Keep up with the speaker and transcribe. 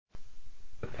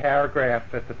the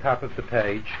paragraph at the top of the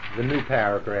page, the new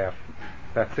paragraph,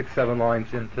 about 6-7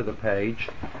 lines into the page,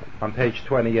 on page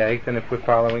 28, and if we're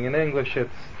following in English, it's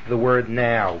the word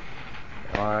now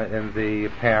in the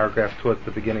paragraph towards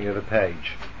the beginning of the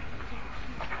page.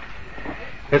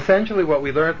 Essentially what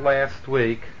we learned last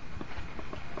week,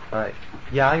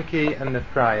 Yankee and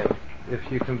Ephraim,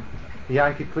 if you can,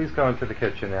 Yankee, please go into the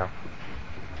kitchen now.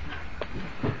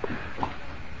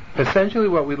 Essentially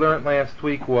what we learned last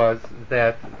week was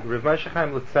that Rav Moshe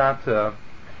Chaim Luzzatto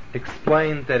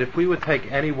explained that if we would take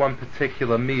any one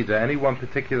particular midah, any one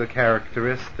particular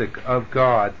characteristic of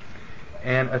God,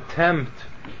 and attempt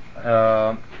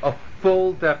a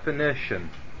full definition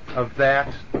of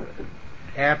that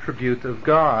attribute of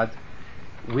God,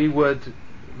 we would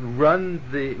run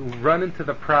into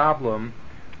the problem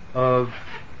of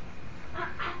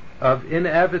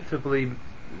inevitably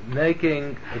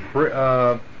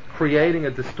creating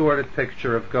a distorted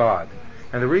picture of God.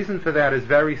 And the reason for that is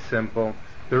very simple.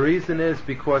 The reason is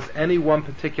because any one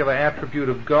particular attribute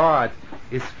of God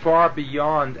is far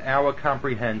beyond our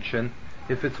comprehension.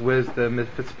 If it's wisdom,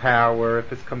 if it's power,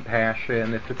 if it's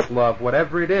compassion, if it's love,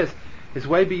 whatever it is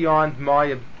way beyond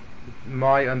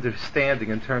my understanding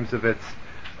in terms of its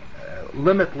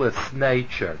limitless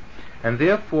nature. And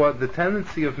therefore the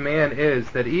tendency of man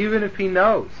is that even if he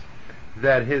knows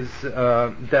that his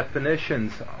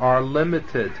definitions are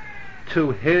limited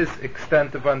to his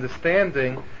extent of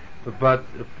understanding, but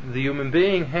the human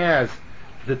being has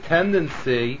the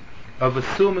tendency of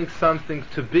assuming something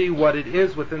to be what it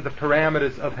is within the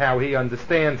parameters of how he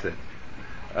understands it.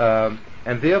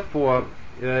 And therefore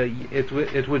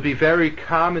it would be very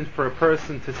common for a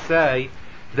person to say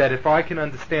that if I can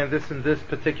understand this and this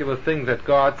particular thing that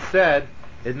God said,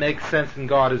 it makes sense and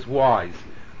God is wise.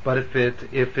 But if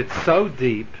it's so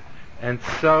deep and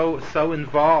so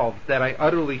involved that I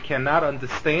utterly cannot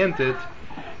understand it,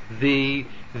 the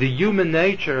human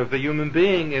nature of the human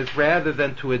being is, rather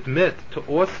than to admit to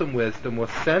awesome wisdom or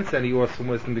sense any awesome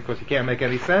wisdom because he can't make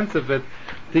any sense of it,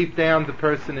 deep down the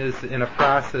person is in a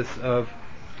process of,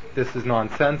 this is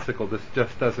nonsensical, this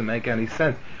just doesn't make any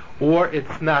sense. Or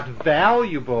it's not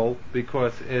valuable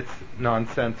because it's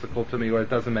nonsensical to me, or it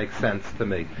doesn't make sense to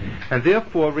me. And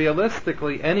therefore,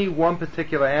 realistically, any one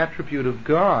particular attribute of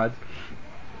God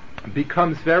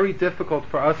becomes very difficult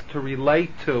for us to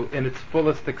relate to in its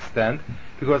fullest extent,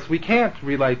 because we can't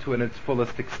relate to it in its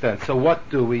fullest extent. So what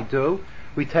do?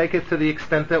 We take it to the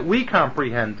extent that we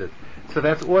comprehend it. So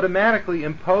that's automatically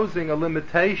imposing a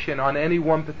limitation on any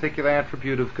one particular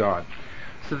attribute of God.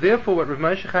 So therefore what Rav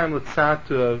Moshe Chaim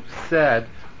Luzzatto said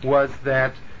was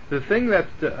that the thing that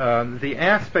the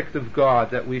aspect of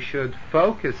God that we should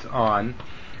focus on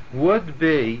would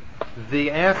be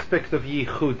the aspect of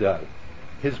Yichuda,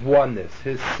 his oneness,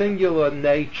 his singular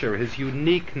nature, his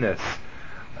uniqueness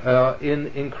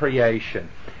in creation.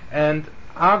 And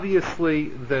obviously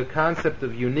the concept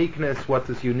of uniqueness, what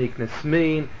does uniqueness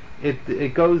mean?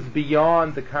 It goes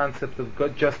beyond the concept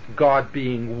of just God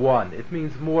being one. It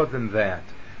means more than that.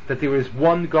 That there is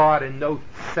one God and no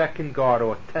second God,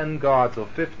 or 10 gods, or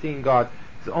 15 gods.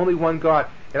 There's only one God.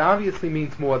 It obviously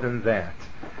means more than that.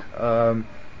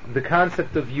 The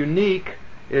concept of unique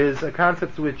is a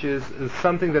concept which is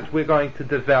something that we're going to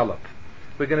develop.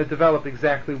 We're going to develop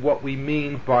exactly what we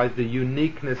mean by the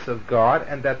uniqueness of God,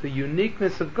 and that the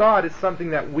uniqueness of God is something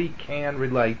that we can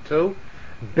relate to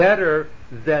better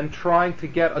than trying to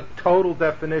get a total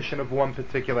definition of one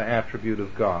particular attribute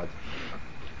of God.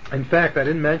 In fact, I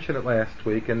didn't mention it last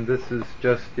week, and this is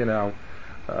just,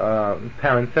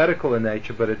 parenthetical in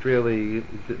nature, but it really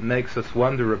makes us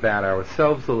wonder about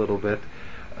ourselves a little bit.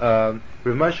 Rav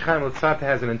Moshe Chaim Luzzatto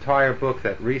has an entire book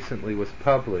that recently was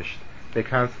published. They're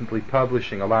constantly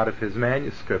publishing a lot of his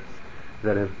manuscripts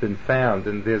that have been found,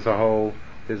 and there's a whole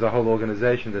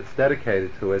organization that's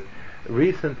dedicated to it.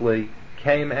 Recently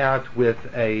came out with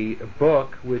a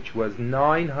book which was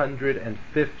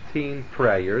 915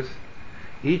 prayers,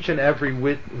 each and every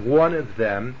one of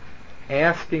them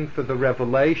asking for the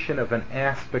revelation of an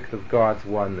aspect of God's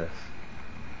oneness.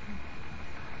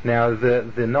 Now,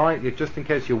 just in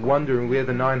case you're wondering where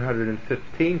the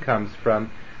 915 comes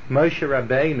from, Moshe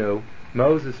Rabbeinu,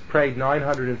 Moses prayed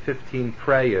 915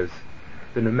 prayers,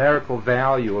 the numerical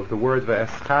value of the word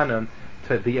V'eschanam,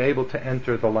 to be able to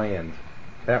enter the land.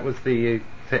 That was to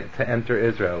enter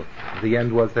Israel. The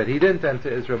end was that he didn't enter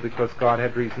Israel because God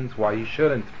had reasons why he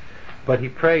shouldn't. But he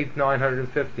prayed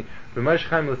 950. Rav Moshe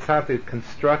Chaim Luzzatto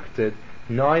constructed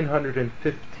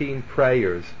 915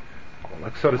 prayers,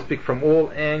 like so to speak, from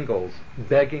all angles,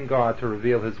 begging God to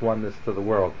reveal his oneness to the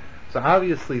world. So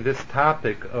obviously this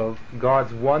topic of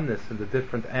God's oneness in the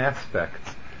different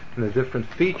aspects and the different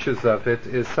features of it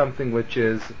is something which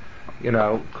is,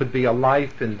 could be a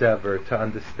life endeavor to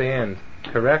understand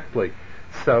correctly.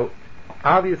 So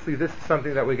obviously this is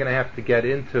something that we're going to have to get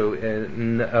into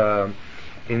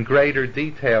in greater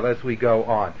detail as we go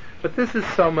on. But this is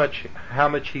how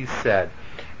much he said.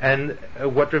 And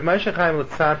what Rav Moshe Chaim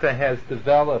Luzzatto has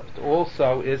developed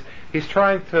also is he's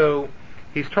trying to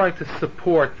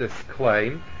support this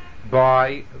claim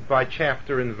by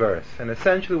chapter and verse. And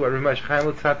essentially what Rav Moshe Chaim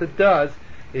Luzzatto does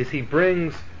is he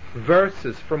brings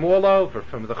verses from all over,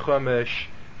 from the Chumash,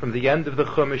 from the end of the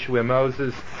Chumash where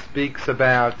Moses speaks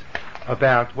about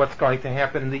what's going to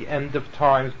happen in the end of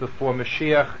times before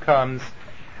Mashiach comes,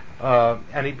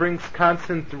 and he brings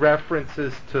constant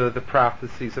references to the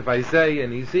prophecies of Isaiah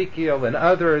and Ezekiel and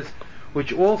others,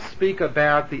 which all speak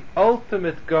about the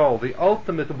ultimate goal, the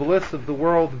ultimate bliss of the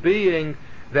world being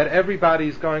that everybody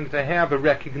is going to have a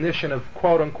recognition of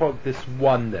quote-unquote this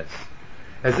oneness.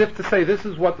 As if to say, this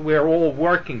is what we're all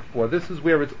working for, this is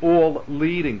where it's all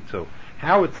leading to.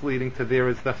 How it's leading to there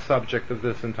is the subject of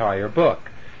this entire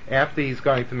book. After he's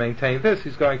going to maintain this,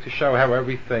 he's going to show how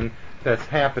everything that's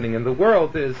happening in the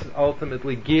world is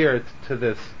ultimately geared to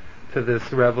this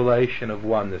revelation of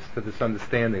oneness, to this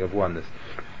understanding of oneness.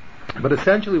 But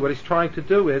essentially what he's trying to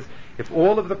do is, if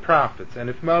all of the prophets, and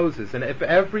if Moses, and if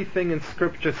everything in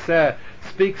Scripture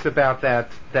speaks about that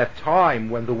time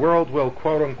when the world will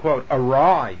quote-unquote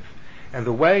arrive, and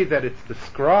the way that it's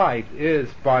described is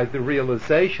by the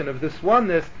realization of this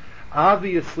oneness,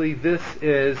 obviously this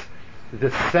is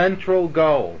the central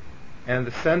goal and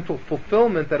the central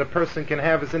fulfillment that a person can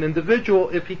have as an individual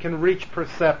if he can reach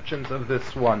perceptions of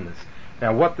this oneness.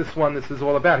 Now, what this oneness is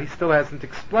all about, he still hasn't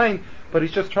explained, but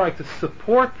he's just trying to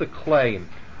support the claim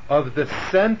of the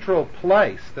central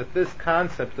place that this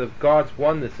concept of God's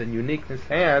oneness and uniqueness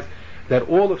has, that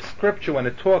all of Scripture, when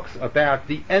it talks about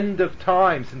the end of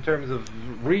times in terms of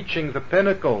reaching the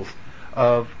pinnacles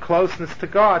of closeness to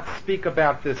God, speak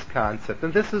about this concept.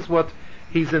 And this is what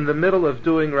he's in the middle of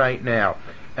doing right now.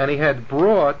 And he had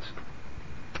brought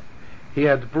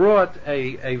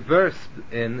a verse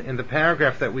in the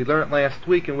paragraph that we learned last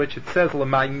week in which it says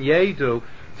L'man yedu,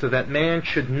 so that man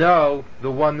should know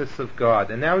the oneness of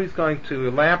God. And now he's going to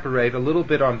elaborate a little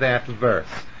bit on that verse.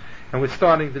 And we're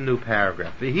starting the new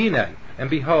paragraph. V'hine, and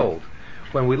behold,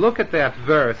 when we look at that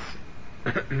verse,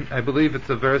 I believe it's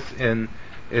a verse in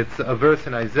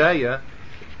Isaiah.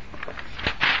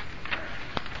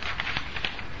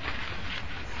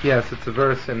 Yes, it's a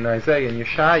verse in Isaiah and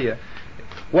Yeshaya.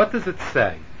 What does it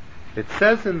say? It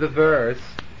says in the verse,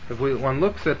 if one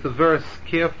looks at the verse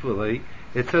carefully,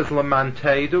 it says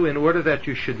Lamantedu, in order that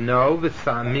you should know,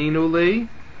 V'saminu li,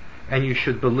 and you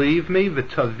should believe me,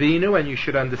 V'tavinu, and you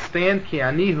should understand Ki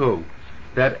anihu,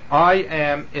 that I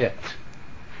am it.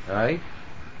 Right?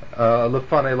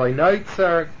 Lefanei lo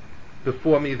noitzer,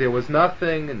 before me there was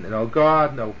nothing, and no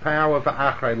God, no power,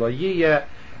 V'achrei lo yiyeh,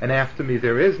 and after me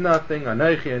there is nothing,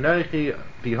 Anochi,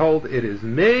 behold, it is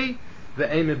me,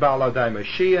 Ve'emi ba'aladai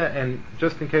Mashiach, and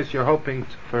just in case you're hoping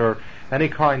for any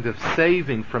kind of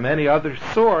saving from any other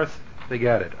source,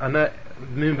 forget it.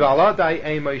 Min ba'aladai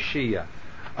Mashiach.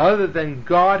 Other than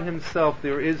God himself,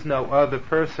 there is no other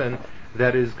person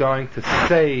that is going to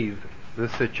save the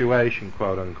situation,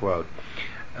 quote unquote.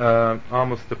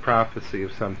 Almost a prophecy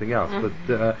of something else.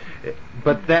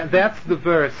 But that's the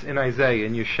verse in Isaiah,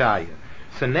 in Yeshaya.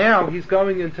 So now he's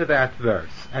going into that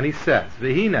verse, and he says,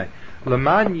 V'hine,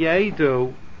 L'man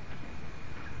yedu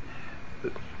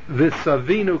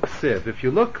v'savinu ksiv. If you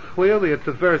look clearly at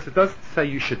the verse, it doesn't say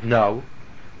you should know,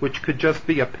 which could just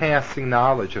be a passing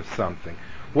knowledge of something.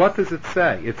 What does it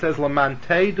say? It says, L'man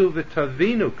tedu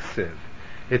v'tavinu ksiv.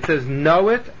 It says, know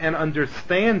it and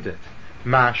understand it.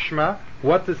 Mashma,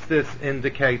 what does this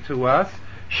indicate to us?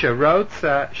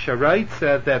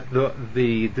 Sharaitza, that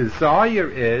the desire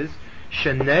is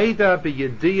Sheneda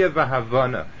b'yediyah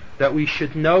v'havana, that we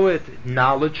should know it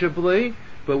knowledgeably,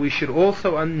 but we should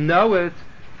also know it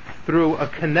through a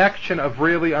connection of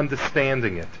really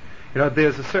understanding it.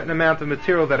 There's a certain amount of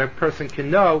material that a person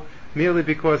can know merely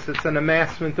because it's an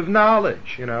amassment of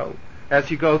knowledge.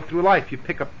 As you go through life, you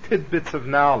pick up tidbits of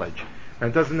knowledge. And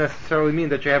it doesn't necessarily mean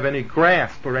that you have any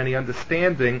grasp or any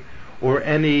understanding or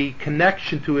any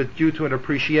connection to it due to an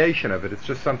appreciation of it. It's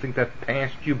just something that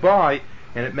passed you by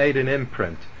and it made an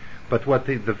imprint. But what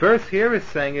the verse here is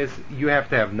saying is you have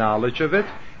to have knowledge of it,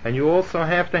 and you also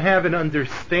have to have an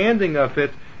understanding of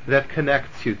it that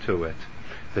connects you to it.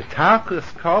 The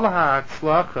tachlis kol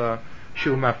ha'atzlacha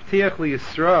shu maftiach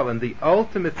liYisrael, and the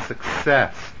ultimate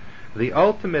success, the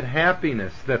ultimate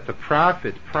happiness that the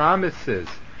prophet promises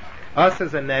us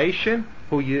as a nation,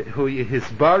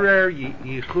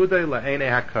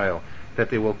 that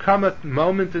there will come a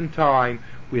moment in time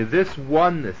where this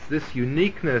oneness, this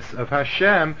uniqueness of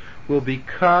Hashem will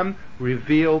become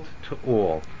revealed to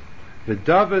all. And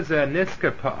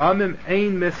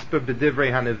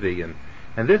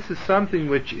this is something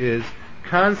which is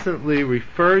constantly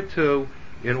referred to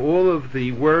in all of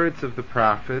the words of the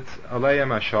prophets,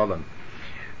 Aleim Hashalom.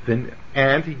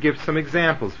 And he gives some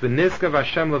examples. On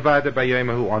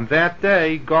that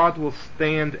day, God will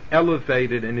stand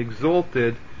elevated and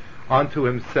exalted onto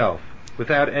himself,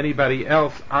 without anybody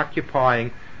else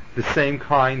occupying the same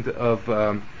kind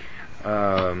of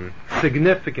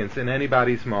significance in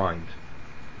anybody's mind.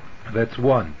 That's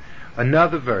one.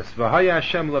 Another verse, V'haya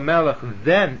Hashem lamelech,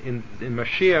 then in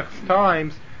Mashiach's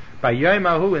times, by Yom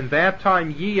Ahu, in that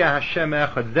time, Yiyah Hashem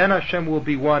echad, then Hashem will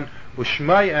be one,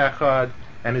 U'shmai echad,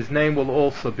 and his name will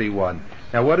also be one.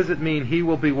 Now what does it mean, he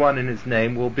will be one and his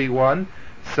name will be one?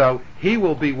 So, he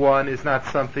will be one is not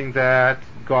something that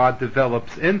God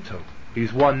develops into.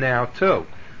 He's one now too.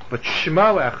 But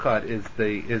Shmo echad is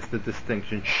the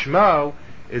distinction. Shmo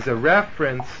is a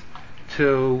reference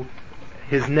to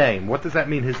his name. What does that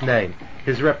mean, his name?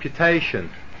 His reputation,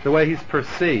 the way he's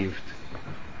perceived.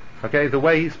 Okay, the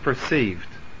way he's perceived.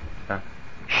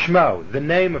 Shmo, the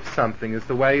name of something, is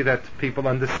the way that people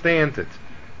understand it,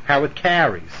 how it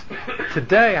carries.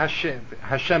 Today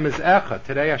Hashem is echad.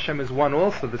 Today Hashem is one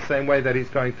also, the same way that he's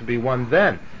going to be one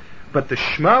then. But the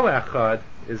Shmo echad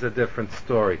is a different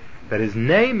story. That his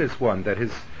name is one, that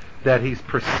he's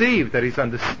perceived, that he's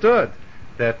understood,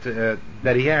 that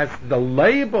he has the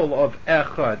label of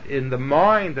echad in the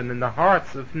mind and in the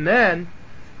hearts of men,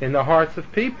 in the hearts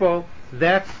of people.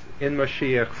 That's in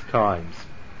Mashiach's times.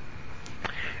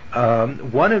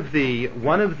 One of the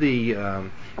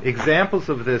examples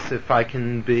of this, if I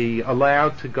can be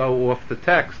allowed to go off the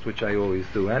text, which I always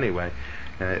do anyway,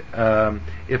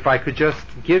 if I could just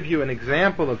give you an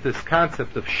example of this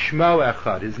concept of Shmo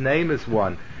Echad, his name is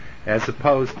one, as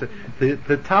opposed to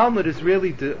the Talmud is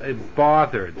really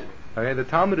bothered. Okay, the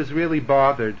Talmud is really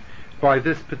bothered by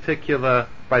this particular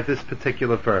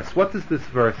verse. What does this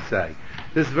verse say?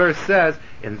 This verse says,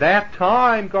 in that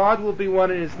time God will be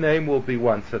one and his name will be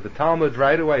one. So the Talmud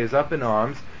right away is up in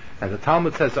arms, and the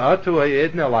Talmud says,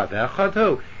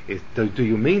 do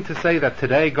you mean to say that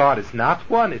today God is not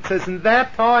one? It says in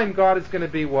that time God is going to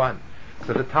be one.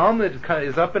 So the Talmud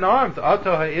is up in arms.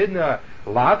 Now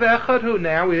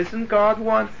isn't God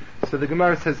one? So the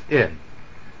Gemara says,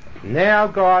 now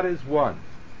God is one.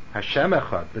 Hashem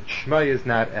echad, but Shema is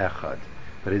not echad.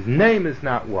 But his name is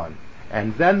not one.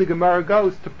 And then the Gemara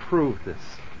goes to prove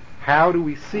this. How do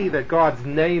we see that God's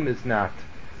name is not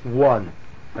one?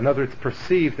 In other words,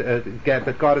 perceived,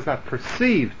 that God is not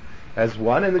perceived as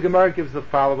one. And the Gemara gives the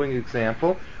following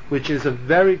example, which is a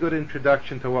very good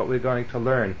introduction to what we're going to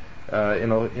learn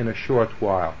in a short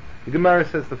while. The Gemara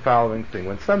says the following thing.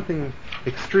 When something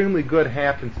extremely good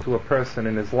happens to a person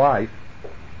in his life,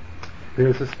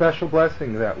 there's a special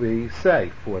blessing that we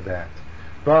say for that.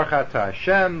 Baruch atah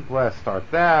Hashem, blessed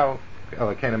art thou,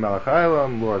 Elokeinu melech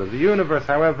haolam, Lord of the universe.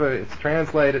 However, it's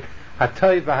translated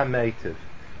Hatov v'hameitiv,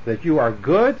 that you are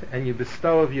good and you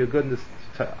bestow of your goodness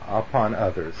upon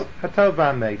others. Hatov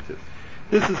v'hameitiv.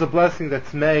 This is a blessing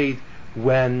that's made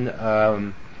when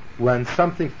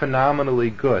something phenomenally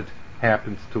good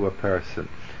happens to a person.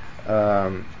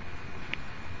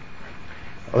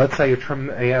 Let's say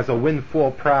he has a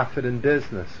windfall profit in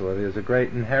business, or there's a great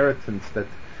inheritance that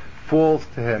falls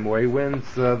to him, or he wins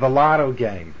the lotto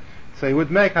game. So he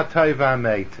would make Hatov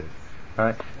v'hameitiv.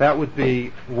 Right? That would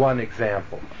be one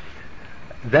example.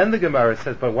 Then the Gemara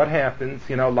says, but what happens?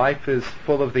 Life is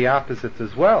full of the opposites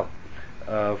as well,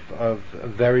 of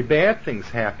very bad things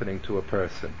happening to a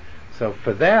person. So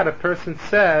for that, a person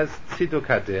says tziduk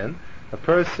hadin. A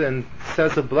person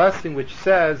says a blessing which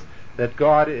says that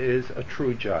God is a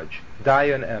true judge,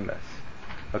 dayan emes.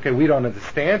 Okay, we don't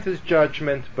understand his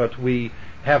judgment, but we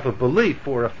have a belief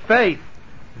or a faith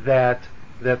that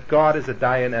God is a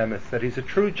dayan emes, that he's a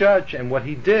true judge, and what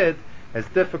he did, as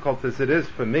difficult as it is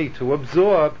for me to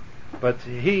absorb, but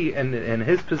he, in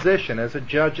his position as a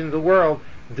judge in the world,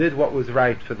 did what was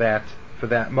right for that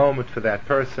moment, for that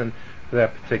person, for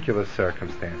that particular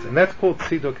circumstance. And that's called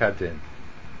tziduk hadin.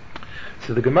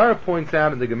 So the Gemara points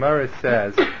out, and the Gemara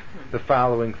says the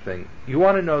following thing. You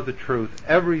want to know the truth,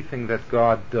 everything that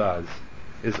God does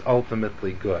is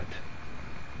ultimately good.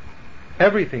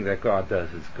 Everything that God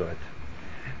does is good.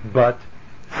 But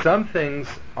some things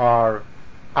are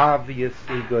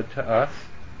obviously good to us,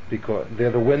 because they're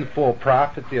the windfall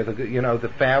profit, they're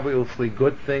the fabulously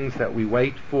good things that we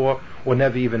wait for or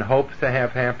never even hope to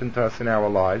have happen to us in our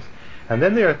lives. And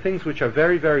then there are things which are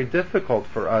very, very difficult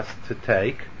for us to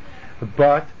take,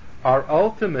 but are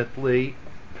ultimately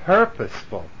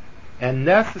purposeful and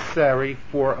necessary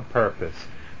for a purpose.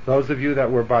 Those of you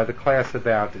that were by the class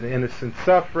about innocent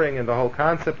suffering and the whole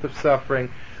concept of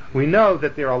suffering, we know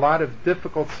that there are a lot of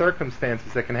difficult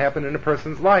circumstances that can happen in a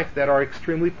person's life that are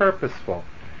extremely purposeful,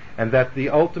 and that the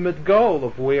ultimate goal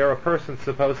of where a person's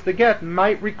supposed to get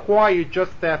might require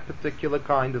just that particular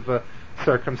kind of a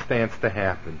circumstance to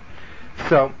happen.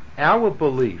 So our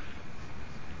belief,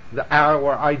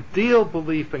 our ideal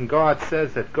belief in God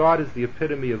says that God is the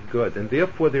epitome of good, and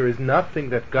therefore there is nothing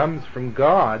that comes from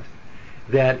God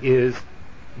that is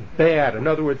bad. In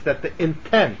other words, that the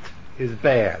intent is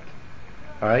bad.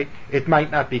 All right? It might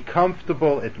not be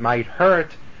comfortable, it might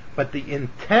hurt, but the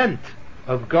intent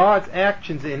of God's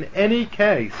actions in any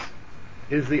case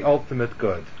is the ultimate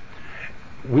good.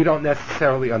 We don't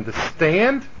necessarily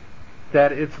understand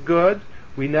that it's good.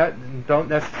 We don't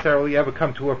necessarily ever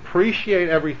come to appreciate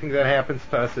everything that happens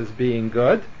to us as being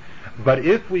good. But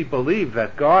if we believe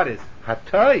that God is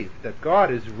hatayv, that God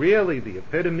is really the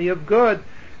epitome of good,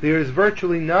 there is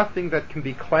virtually nothing that can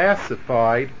be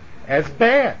classified as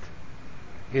bad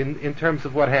in terms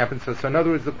of what happens to us. So in other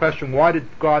words, the question, why did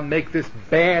God make this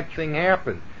bad thing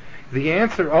happen? The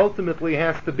answer ultimately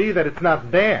has to be that it's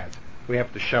not bad. We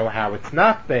have to show how it's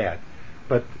not bad.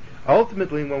 But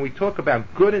ultimately, when we talk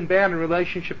about good and bad in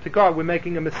relationship to God, we're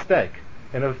making a mistake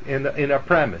in a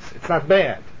premise. It's not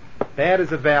bad. Bad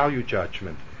is a value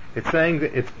judgment. It's saying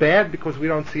that it's bad because we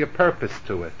don't see a purpose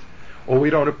to it, or we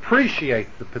don't appreciate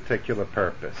the particular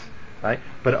purpose. Right?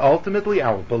 But ultimately,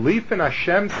 our belief in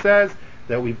Hashem says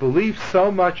that we believe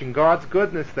so much in God's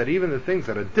goodness that even the things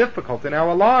that are difficult in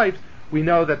our lives, we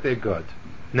know that they're good.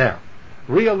 Now,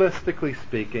 realistically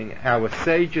speaking, our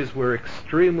sages were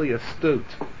extremely astute,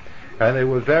 and they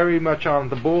were very much on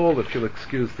the ball, if you'll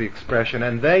excuse the expression,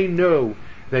 and they knew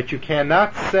that you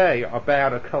cannot say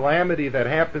about a calamity that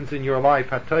happens in your life,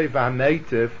 hatayv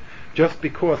v'hametiv, just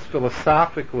because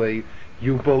philosophically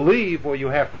you believe or you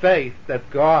have faith that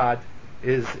God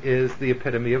is the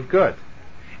epitome of good.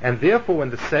 And therefore,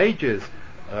 when the sages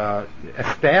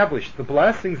established the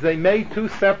blessings, they made two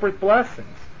separate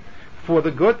blessings. For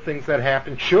the good things that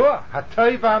happen, sure,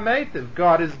 hatayv v'hametiv,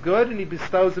 God is good and He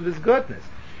bestows of His goodness.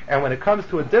 And when it comes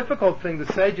to a difficult thing,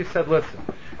 the sages said, listen,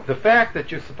 the fact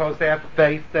that you're supposed to have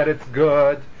faith that it's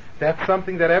good, that's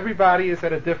something that everybody is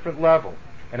at a different level.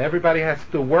 And everybody has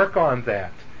to work on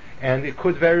that. And it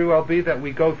could very well be that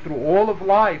we go through all of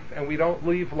life and we don't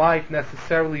leave life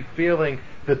necessarily feeling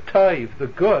the taiv, the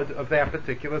good of that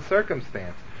particular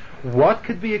circumstance. What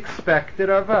could be expected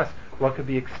of us? What could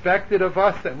be expected of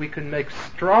us that we can make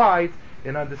strides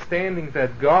in understanding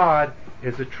that God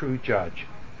is a true judge?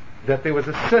 That there was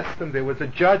a system, there was a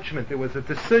judgment, there was a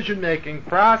decision-making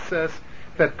process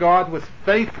that God was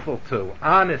faithful to,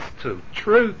 honest to,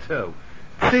 true to.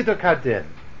 Tziduk hadin.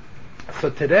 So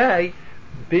today,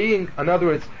 in other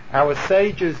words, our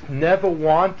sages never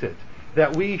wanted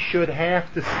that we should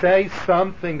have to say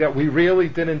something that we really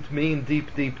didn't mean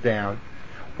deep, deep down,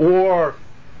 or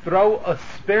throw a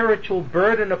spiritual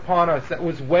burden upon us that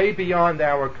was way beyond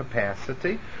our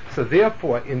capacity. So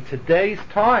therefore, in today's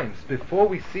times, before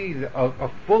we see a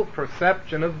full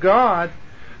perception of God,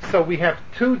 so we have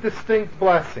two distinct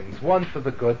blessings, one for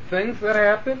the good things that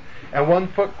happen, and one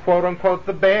for, quote-unquote,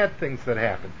 the bad things that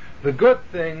happen. The good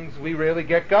things, we really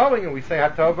get going, and we say,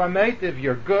 hatov v'hametiv,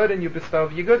 you're good, and you bestow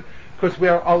of your good, because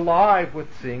we're alive with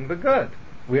seeing the good.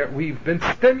 We've been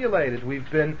stimulated, we've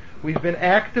been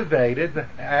activated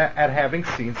at having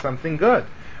seen something good.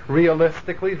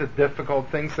 Realistically, the difficult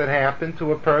things that happen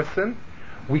to a person,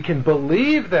 we can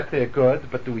believe that they're good,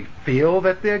 but do we feel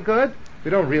that they're good?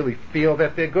 We don't really feel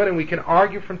that they're good, and we can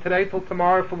argue from today till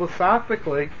tomorrow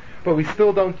philosophically, but we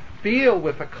still don't feel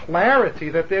with a clarity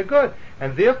that they're good.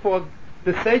 And therefore,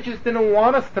 the sages didn't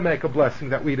want us to make a blessing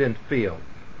that we didn't feel.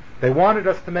 They wanted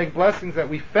us to make blessings that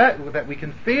we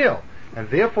can feel. And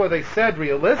therefore they said,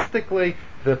 realistically,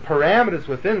 the parameters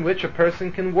within which a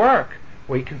person can work,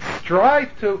 what he can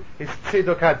strive to, is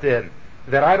tziduk hadin.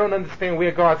 That I don't understand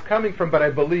where God's coming from, but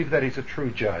I believe that He's a true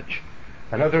judge.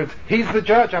 In other words, He's the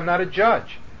judge, I'm not a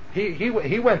judge. He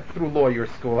went through lawyer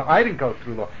school, I didn't go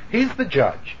through law. He's the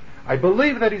judge. I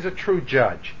believe that He's a true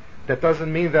judge. That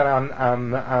doesn't mean that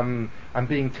I'm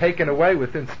being taken away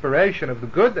with inspiration of the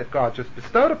good that God just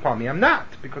bestowed upon me. I'm not,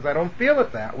 because I don't feel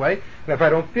it that way. And if I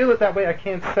don't feel it that way, I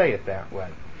can't say it that way.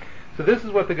 So this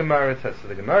is what the Gemara says. So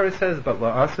the Gemara says, but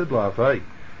la'asid la'avai,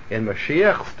 in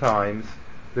Mashiach's times,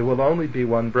 there will only be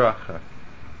one bracha.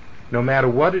 No matter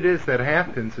what it is that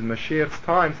happens in Mashiach's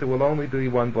times, there will only be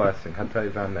one blessing,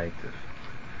 hatayv v'hametiv.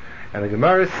 And the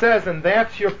Gemara says, and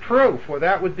that's your proof, or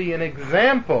that would be an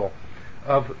example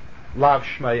of Lav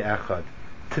Shmei Echad.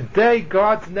 Today,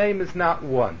 God's name is not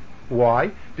one.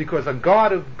 Why? Because a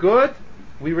God of good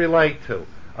we relate to.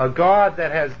 A God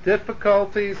that has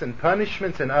difficulties and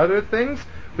punishments and other things,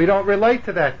 we don't relate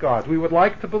to that God. We would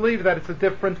like to believe that it's a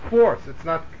different force. It's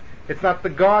not the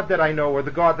God that I know or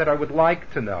the God that I would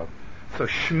like to know. So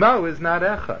Shmo is not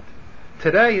Echad.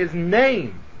 Today, his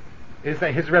name is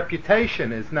that his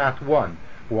reputation is not one.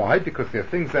 Why? Because there are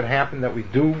things that happen that we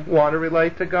do want to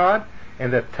relate to God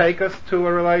and that take us to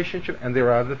a relationship, and there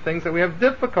are other things that we have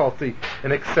difficulty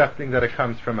in accepting that it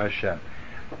comes from Hashem.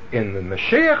 In the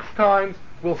Mashiach's times,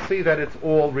 we'll see that it's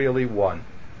all really one.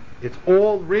 It's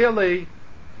all really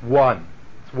one.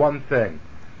 It's one thing.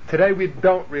 Today we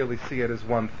don't really see it as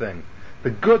one thing.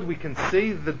 The good we can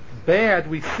see, the bad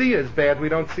we see as bad, we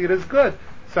don't see it as good.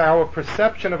 So our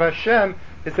perception of Hashem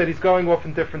is that he's going off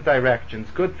in different directions,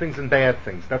 good things and bad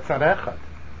things. That's not Echad.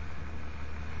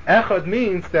 Echad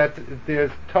means that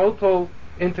there's total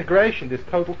integration, there's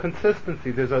total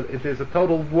consistency, there's a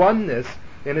total oneness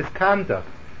in his conduct.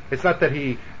 It's not that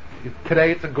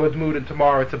today it's a good mood and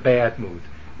tomorrow it's a bad mood.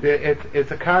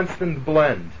 It's a constant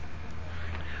blend.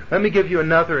 Let me give you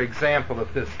another example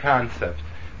of this concept,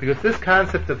 because this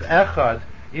concept of Echad,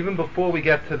 even before we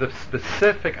get to the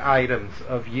specific items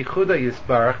of Yichuda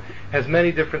Yisbarach, has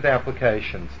many different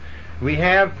applications. We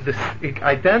have this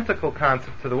identical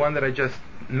concept to the one that I just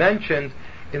mentioned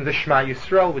in the Shema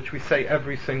Yisrael, which we say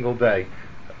every single day,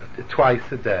 twice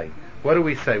a day. What do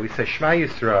we say? We say Shema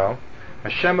Yisrael,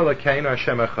 Hashem Elokeinu,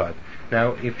 Hashem Echad.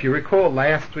 Now, if you recall,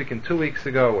 last week and 2 weeks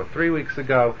ago or 3 weeks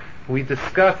ago, we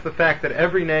discussed the fact that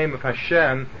every name of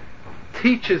Hashem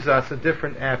teaches us a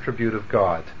different attribute of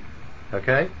God.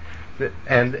 Okay?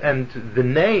 And the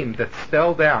name that's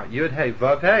spelled out, Yud Hey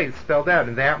Vav Hey, is spelled out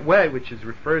in that way, which is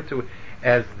referred to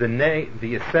as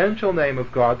the essential name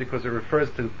of God, because it refers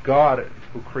to God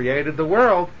who created the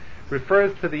world,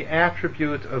 refers to the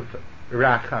attribute of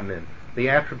Rachamim, the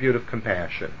attribute of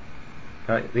compassion,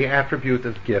 right? The attribute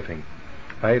of giving,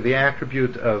 right? The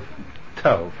attribute of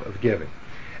Tov, of giving.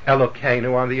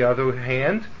 Elokeinu, on the other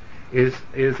hand, is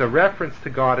a reference to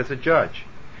God as a judge.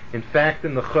 In fact,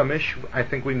 in the Chumash, I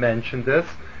think we mentioned this,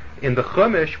 in the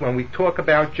Chumash, when we talk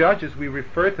about judges, we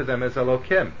refer to them as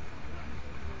Elokim.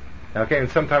 Okay, and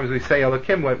sometimes we say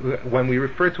Elokim. When we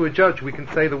refer to a judge, we can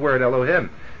say the word Elohim,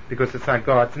 because it's not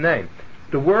God's name.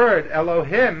 The word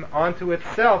Elohim onto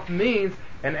itself means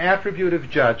an attribute of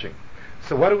judging.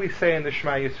 So what do we say in the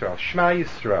Shema Yisrael? Shema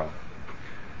Yisrael,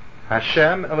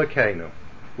 Hashem Elokeinu.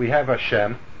 We have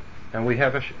Hashem, and we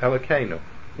have Elokeinu.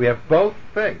 We have both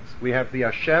things. We have the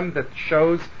Hashem that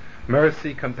shows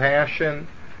mercy, compassion,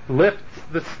 lifts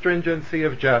the stringency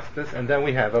of justice, and then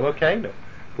we have Elokeinu.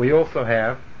 We also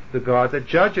have the God that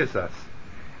judges us.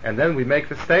 And then we make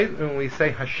the statement when we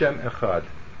say Hashem Echad.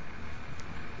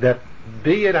 That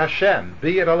be it Hashem,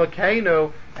 be it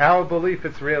Elokeinu, our belief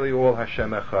it's really all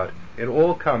Hashem Echad. It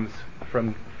all comes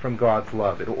from God's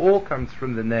love. It all comes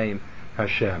from the name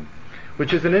Hashem.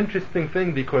 Which is an interesting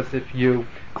thing, because if you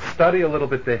study a little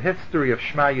bit the history of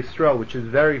Shema Yisrael, which is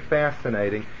very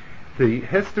fascinating, the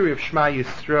history of Shema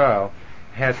Yisrael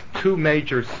has two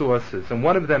major sources, and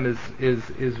one of them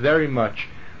is very much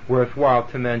worthwhile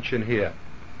to mention here.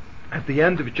 At the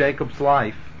end of Jacob's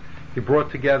life, he brought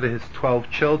together his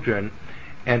 12 children,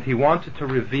 and he wanted to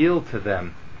reveal to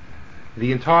them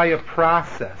the entire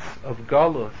process of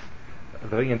Galus,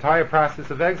 the entire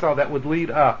process of exile that would lead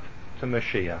up to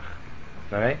Mashiach.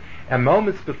 Right? And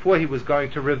moments before he was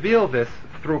going to reveal this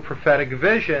through prophetic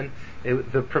vision,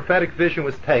 the prophetic vision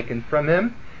was taken from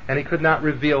him, and he could not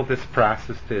reveal this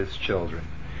process to his children.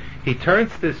 He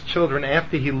turns to his children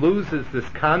after he loses this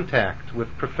contact with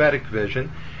prophetic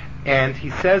vision, and he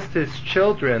says to his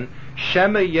children,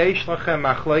 Shema yesh lachem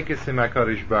machlokes im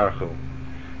HaKadosh Baruch Hu.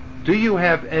 Do you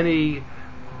have any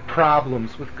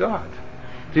problems with God?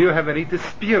 Do you have any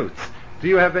disputes? Do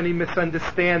you have any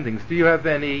misunderstandings? Do you have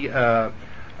any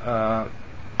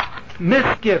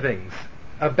misgivings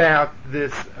about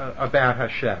this, about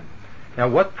Hashem? Now,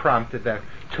 what prompted that?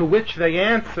 To which they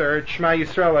answered, Shema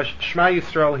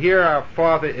Yisrael, hear our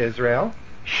father Israel.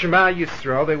 Shema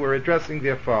Yisrael, they were addressing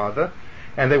their father,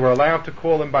 and they were allowed to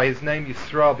call him by his name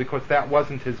Yisrael, because that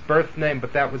wasn't his birth name,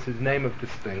 but that was his name of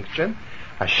distinction.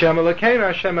 Hashem Elokeinu,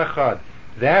 Hashem Echad.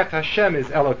 That Hashem is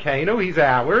Elokeinu, he's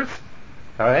ours.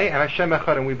 Okay? And Hashem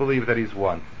Echad, and we believe that he's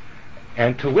one.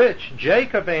 And to which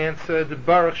Jacob answered,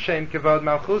 Baruch Shem Kevod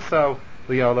Malchuso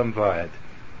Li'olam Va'ed.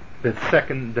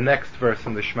 The next verse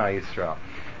in the Shema Yisrael.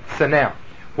 So now,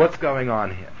 what's going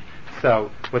on here?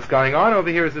 So, what's going on over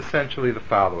here is essentially the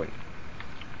following.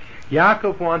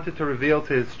 Yaakov wanted to reveal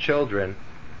to his children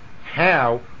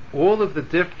how all of the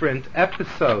different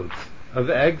episodes of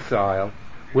exile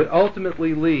would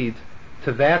ultimately lead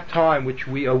to that time which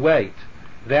we await,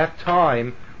 that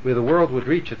time where the world would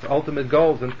reach its ultimate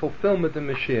goals and fulfillment in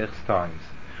Mashiach's times.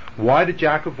 Why did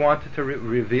Yaakov want to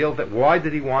reveal that? Why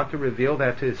did he want to reveal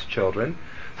that to his children?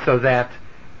 So that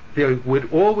there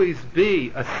would always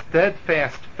be a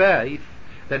steadfast faith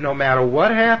that no matter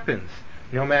what happens,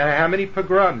 no matter how many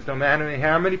pogroms, no matter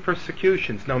how many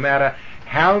persecutions, no matter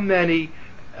how many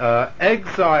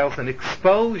exiles and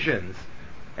expulsions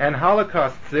and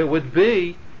holocausts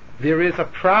there is a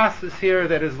process here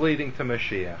that is leading to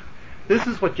Mashiach. This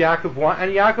is what Yaakov wanted,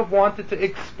 and Yaakov wanted to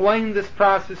explain this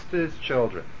process to his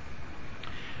children.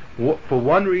 For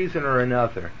one reason or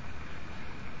another,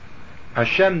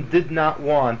 Hashem did not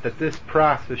want that this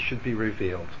process should be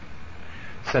revealed.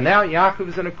 So now Yaakov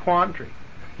is in a quandary.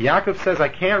 Yaakov says, I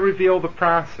can't reveal the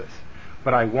process,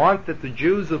 but I want that the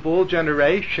Jews of all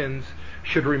generations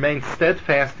should remain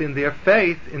steadfast in their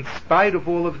faith in spite of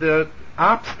all of the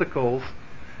obstacles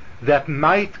that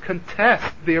might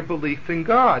contest their belief in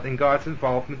God and God's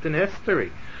involvement in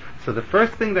history. So the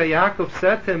first thing that Yaakov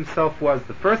said to himself was,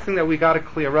 the first thing that we got to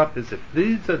clear up is if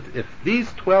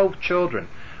these 12 children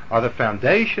are the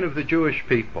foundation of the Jewish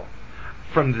people,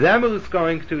 from them is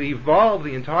going to evolve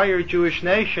the entire Jewish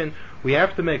nation. We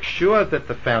have to make sure that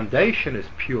the foundation is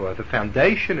pure, the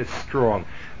foundation is strong,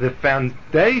 the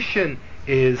foundation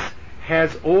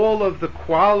has all of the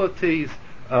qualities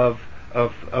of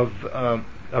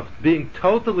being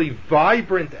totally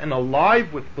vibrant and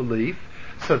alive with belief,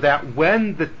 so that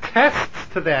when the tests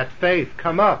to that faith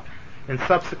come up in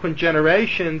subsequent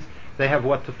generations, they have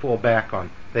what to fall back on.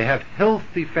 They have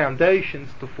healthy foundations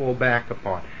to fall back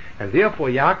upon. And therefore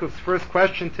Yaakov's first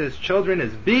question to his children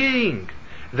is, being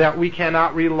that we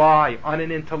cannot rely on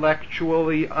an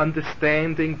intellectually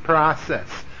understanding process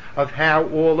of how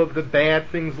all of the bad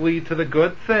things lead to the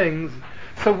good things,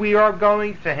 so we are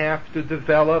going to have to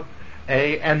develop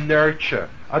and nurture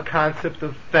a concept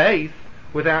of faith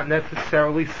without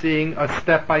necessarily seeing a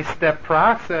step-by-step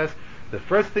process. The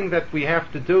first thing that we have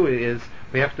to do is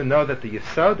we have to know that the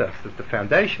yesodas, that the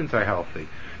foundations are healthy.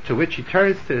 To which he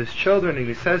turns to his children and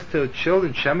he says to his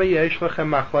children, Shema yesh lechem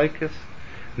machlokes.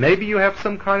 Maybe you have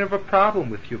some kind of a problem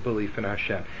with your belief in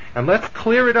Hashem, and let's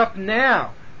clear it up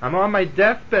now. I'm on my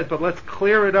deathbed, but let's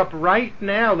clear it up right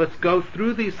now. Let's go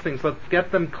through these things. Let's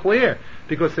get them clear.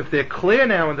 Because if they're clear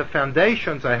now and the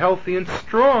foundations are healthy and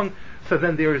strong, so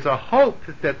then there is a hope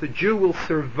that the Jew will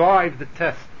survive the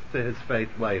tests to his faith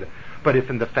later. But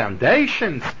if in the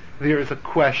foundations there is a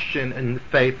question in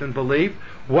faith and belief,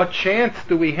 what chance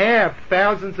do we have,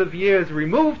 thousands of years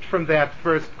removed from that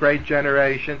first great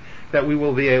generation, that we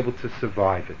will be able to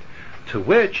survive it? To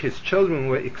which his children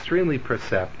were extremely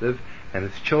perceptive, and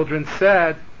his children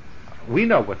said, we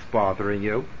know what's bothering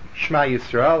you. Shema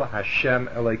Yisrael, Hashem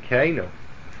Elokeinu.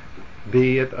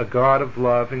 Be it a God of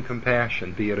love and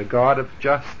compassion, be it a God of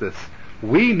justice.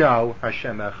 We know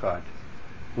Hashem Echad.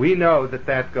 We know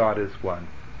that God is one.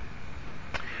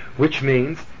 Which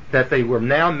means that they were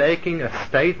now making a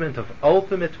statement of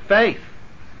ultimate faith.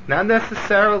 Not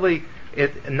necessarily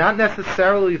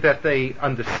that they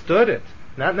understood it,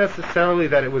 not necessarily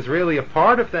that it was really a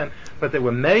part of them, but they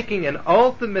were making an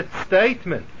ultimate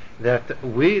statement that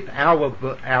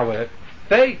our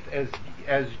faith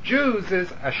as Jews is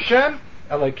Hashem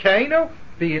Elokeinu.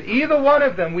 Be it either one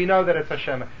of them, we know that it's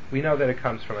Hashem. We know that it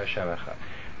comes from Hashem Echad.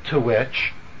 To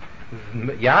which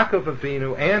Yaakov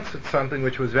Avinu answered something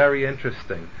which was very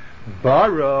interesting.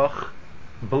 Baruch,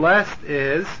 blessed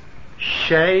is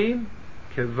Shem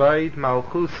Kevod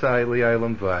Malchusai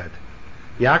Li'olam Vad.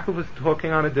 Yaakov was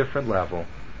talking on a different level.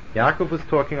 Yaakov was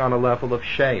talking on a level of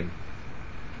shame.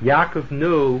 Yaakov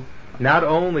knew not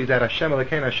only that Hashem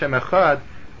Elokeinu, Hashem Echad,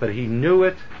 but he knew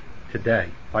it today.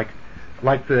 Like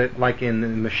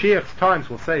in Mashiach's times,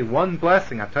 we'll say one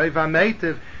blessing, Atov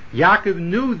HaMeitiv. Yaakov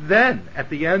knew then, at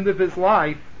the end of his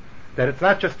life, that it's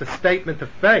not just a statement of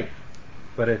faith,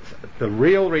 but it's the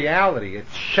real reality.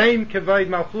 It's Shem Kevod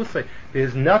Malchusai.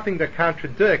 There's nothing that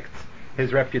contradicts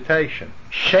his reputation.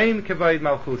 Shem Kevod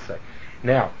Malchusai.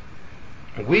 Now,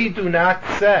 we do not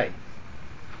say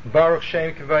Baruch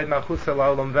Shem Kevod Malchusai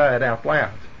L'olam Vad out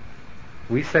loud.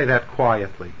 We say that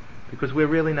quietly, because we're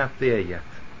really not there yet.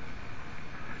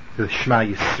 The Shema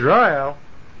Yisrael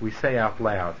we say out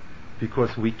loud,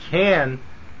 because we can,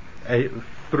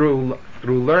 through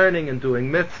learning and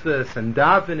doing mitzvahs and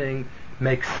davening,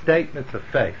 make statements of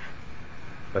faith.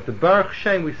 But the Baruch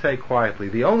Shem we say quietly.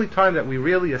 The only time that we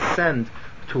really ascend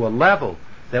to a level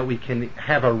that we can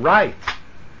have a right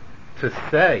to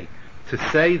say, to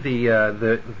say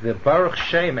the Baruch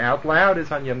Shem out loud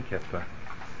is on Yom Kippur.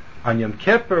 On Yom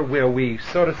Kippur, where we,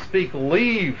 so to speak,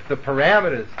 leave the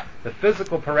parameters, the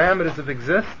physical parameters of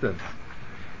existence,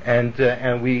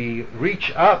 and we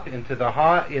reach up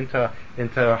into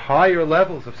into higher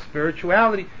levels of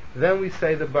spirituality, then we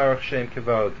say the Baruch Shem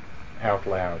Kavod out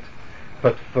loud.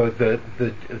 But for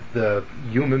the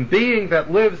human being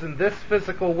that lives in this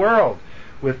physical world,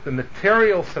 with the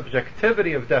material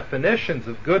subjectivity of definitions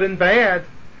of good and bad,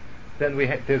 then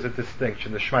there's a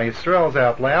distinction. The Shema Yisrael is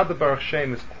out loud, the Baruch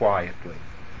Shem is quietly.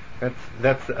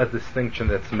 That's a distinction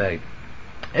that's made.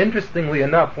 Interestingly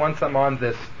enough, once I'm on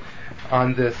this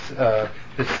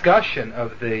discussion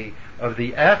of the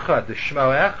Echad, the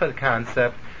Shema Echad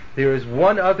concept, there is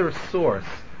one other source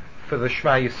for the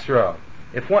Shema Yisrael.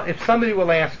 If somebody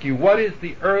will ask you, what is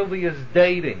the earliest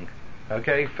dating,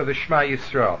 for the Shema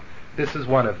Yisrael? This is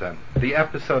one of them. The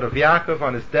episode of Yaakov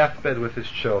on his deathbed with his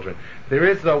children. There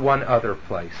is, though, one other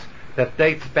place that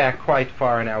dates back quite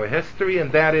far in our history,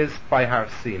 and that is by Har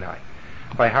Sinai.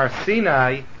 By Har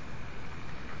Sinai,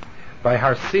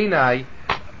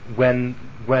 when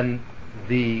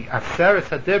the Aseret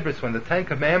HaDibros, when the Ten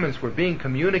Commandments were being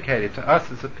communicated to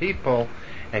us as a people,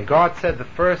 and God said the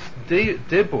first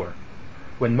Dibur,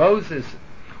 when Moses,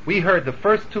 we heard the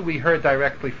first two we heard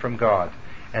directly from God,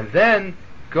 and then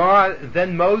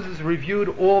Moses reviewed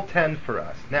all 10 for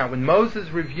us. Now, when Moses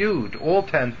reviewed all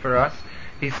 10 for us,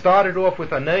 he started off with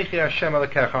Anechi Hashem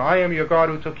Elokecha, I am your God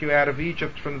who took you out of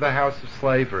Egypt from the house of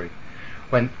slavery.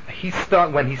 When he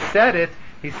said it,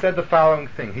 he said the following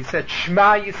thing. He said,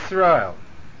 Shema Yisrael.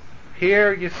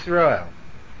 Hear Yisrael.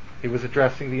 He was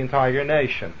addressing the entire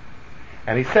nation.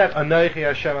 And he said, Anechi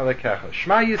Hashem Elokecha.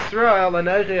 Shema Yisrael,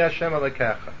 Anechi Hashem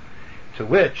Elokecha. To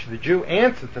which the Jew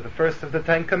answered to the first of the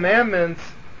 10 Commandments,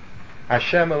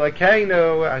 Hashem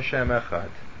Elokeinu, Hashem Echad.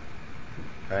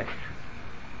 Right?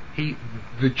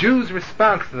 The Jew's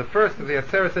response to the first of the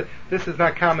Aseret said, this is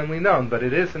not commonly known, but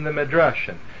it is in the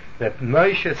Midrashim, that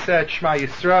Moshe said, Shema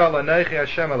Yisrael, Anochi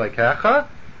Hashem Elokecha,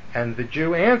 and the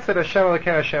Jew answered, Hashem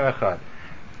Elokeinu, Hashem Echad.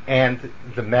 And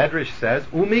the Medrash says,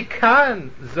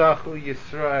 Umikan Zachu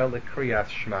Yisrael Kriyas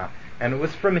Shema. And it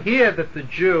was from here that the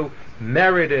Jew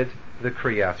merited the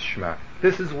Kriyas Shema.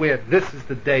 This is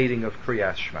the dating of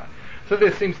Kriyas Shema. So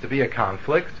there seems to be a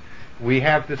conflict. We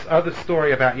have this other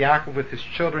story about Yaakov with his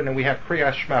children, and we have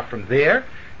Kriyas Shema from there.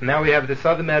 And now we have this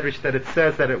other Medrash that it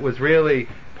says that it was really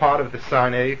part of the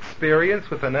Sinai experience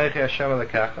with Anochi Hashem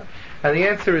Elokecha. And the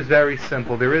answer is very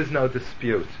simple. There is no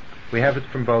dispute. We have it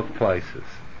from both places.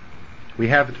 We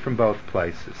have it from both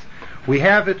places. We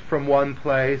have it from one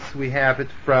place. We have it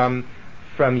from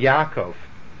Yaakov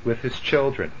with his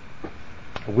children,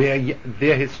 where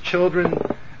his children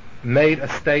made a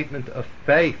statement of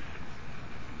faith,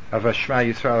 of Shema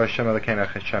Yisrael Hashem Elokeinu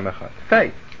Hashem Echad.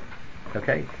 Faith.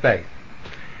 Faith.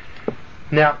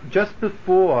 Now, just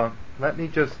before, let me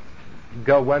just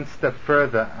go one step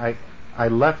further. I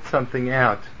left something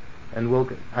out,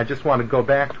 and I just want to go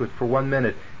back to it for 1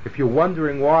 minute. If you're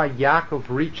wondering why Yaakov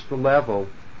reached the level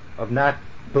of not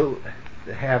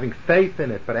having faith in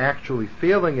it, but actually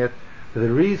feeling it, the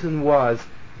reason was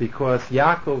because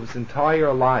Yaakov's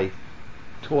entire life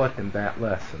taught him that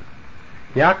lesson.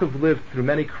 Yaakov lived through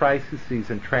many crises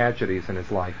and tragedies in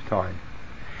his lifetime.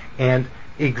 And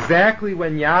exactly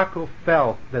when Yaakov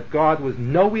felt that God was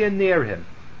nowhere near him,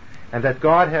 and that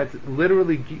God had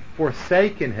literally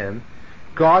forsaken him,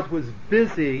 God was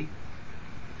busy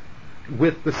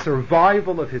with the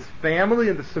survival of his family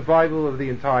and the survival of the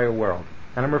entire world.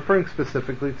 And I'm referring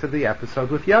specifically to the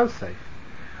episode with Yosef,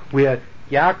 where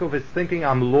Yaakov is thinking,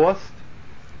 I'm lost,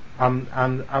 I'm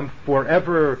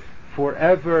forever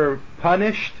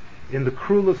punished in the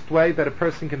cruelest way that a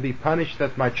person can be punished,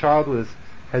 that my child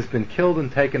has been killed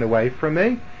and taken away from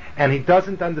me, and he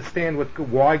doesn't understand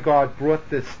why God brought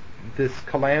this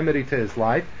calamity to his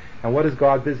life. And what is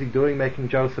God busy doing? Making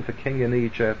Joseph a king in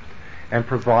Egypt and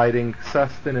providing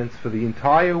sustenance for the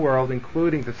entire world,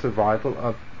 including the survival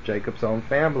of Jacob's own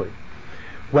family.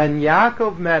 When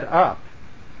Yaakov met up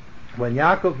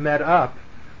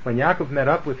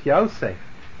with Yosef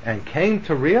and came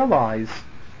to realize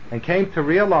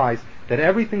that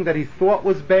everything that he thought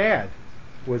was bad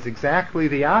was exactly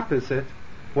the opposite,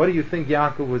 what do you think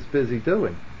Yaakov was busy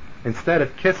doing? Instead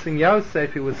of kissing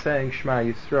Yosef, he was saying Shema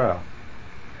Yisrael.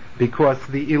 Because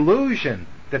the illusion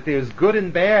that there's good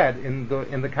and bad in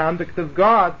the conduct of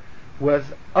God was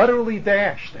utterly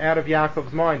dashed out of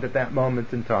Yaakov's mind at that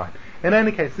moment in time. In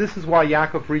any case, this is why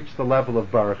Yaakov reached the level of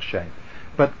Baruch Shem.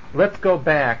 But let's go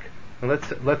back and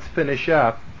let's finish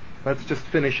up. Let's just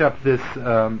finish up this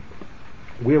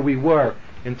where we were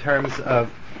in terms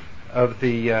of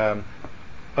the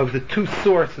of the two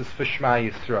sources for Shema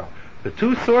Yisrael. The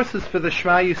two sources for the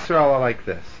Shema Yisrael are like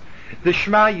this. The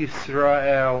Shema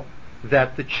Yisrael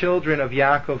that the children of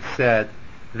Yaakov said,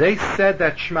 they said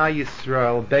that Shema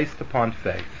Yisrael based upon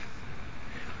faith.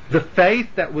 The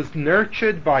faith that was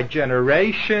nurtured by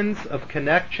generations of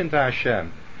connection to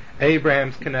Hashem.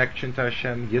 Abraham's connection to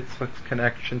Hashem, Yitzchak's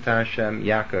connection to Hashem,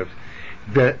 Yaakov's.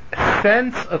 The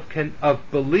sense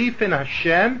of belief in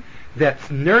Hashem that's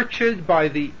nurtured by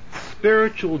the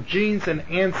spiritual genes and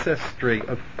ancestry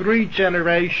of 3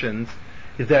 generations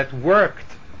that worked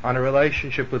on a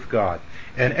relationship with God.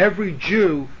 And every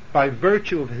Jew, by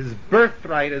virtue of his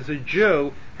birthright as a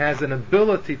Jew, has an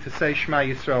ability to say Shema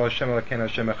Yisrael Hashem Elokeinu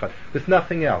Hashem Echad with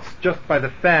nothing else, just by the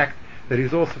fact that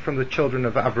he's also from the children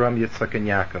of Avraham, Yitzchak, and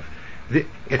Yaakov.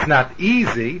 It's not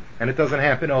easy, and it doesn't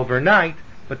happen overnight,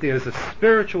 but there's a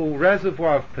spiritual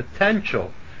reservoir of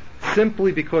potential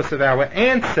simply because of our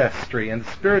ancestry and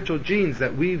the spiritual genes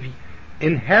that we've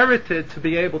inherited to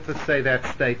be able to say that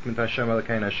statement, Hashem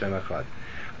Elokeinu Hashem Echad.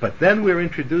 But then we're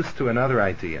introduced to another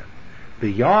idea.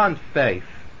 Beyond faith,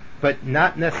 but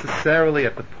not necessarily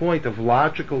at the point of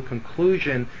logical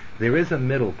conclusion, there is a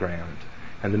middle ground.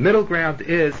 And the middle ground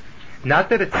is not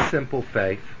that it's simple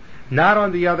faith, not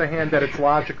on the other hand that it's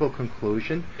logical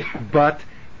conclusion, but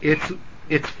it's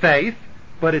faith,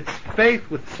 but it's faith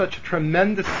with such a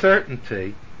tremendous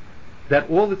certainty that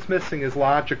all that's missing is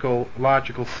logical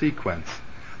sequence.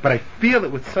 But I feel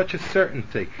it with such a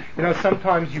certainty. You know,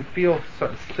 sometimes you feel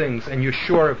such things and you're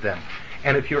sure of them.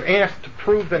 And if you're asked to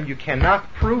prove them, you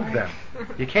cannot prove them.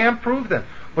 You can't prove them.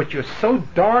 But you're so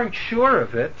darn sure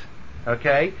of it,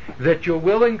 okay, that you're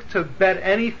willing to bet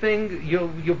anything,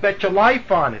 you'll bet your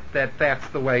life on it that that's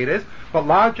the way it is. But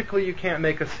logically you can't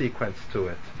make a sequence to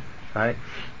it. Right?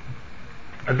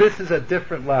 And this is a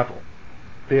different level.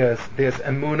 There's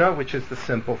emunah, which is the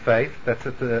simple faith.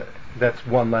 That's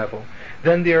one level.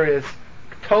 Then there is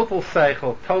total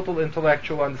seichel, total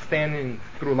intellectual understanding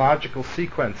through logical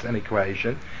sequence and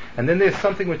equation. And then there's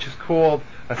something which is called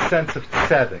a sense of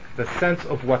tzedek, the sense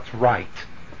of what's right,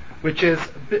 which is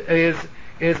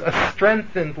a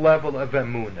strengthened level of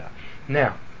emunah.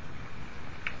 Now,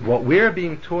 what we're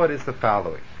being taught is the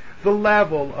following. The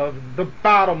level of the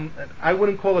bottom, I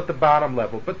wouldn't call it the bottom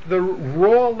level, but the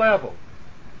raw level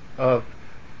of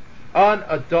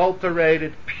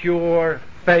unadulterated, pure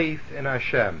faith in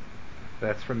Hashem.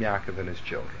 That's from Yaakov and his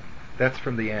children. That's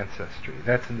from the ancestry.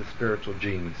 That's in the spiritual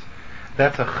genes.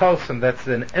 That's a chosim, that's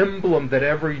an emblem that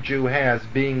every Jew has,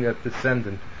 being a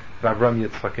descendant of Avraham,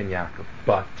 Yitzchak, and Yaakov.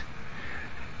 But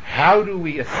how do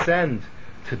we ascend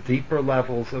to deeper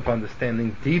levels of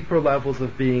understanding, deeper levels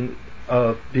of being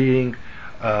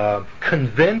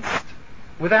convinced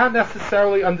without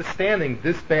necessarily understanding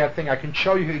this bad thing? I can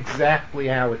show you exactly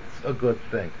how it's a good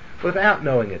thing without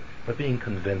knowing it, but being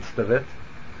convinced of it.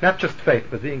 Not just faith,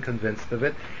 but being convinced of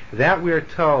it. That we're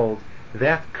told,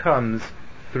 that comes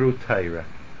through Torah.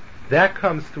 That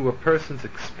comes through a person's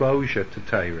exposure to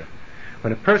Torah.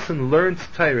 When a person learns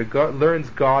Torah, learns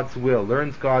God's will,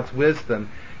 learns God's wisdom,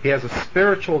 he has a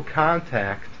spiritual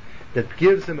contact that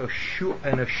gives him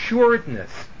an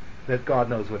assuredness that God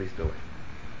knows what he's doing.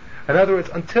 In other words,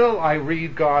 until I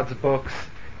read God's books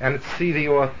and see the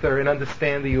author and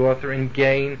understand the author and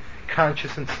gain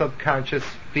conscious and subconscious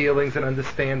feelings and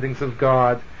understandings of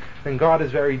God, then God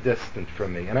is very distant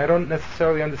from me. And I don't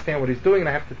necessarily understand what he's doing, and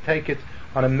I have to take it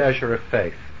on a measure of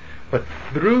faith. But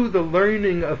through the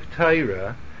learning of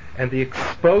Torah and the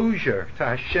exposure to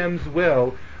Hashem's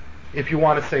will, if you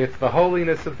want to say it's the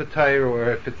holiness of the Torah,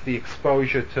 or if it's the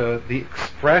exposure to the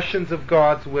expressions of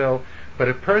God's will, but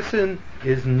a person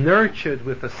is nurtured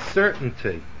with a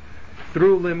certainty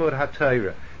through Limud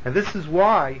HaTorah. And this is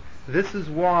why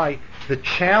the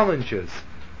challenges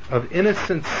of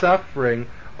innocent suffering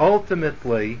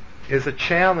ultimately is a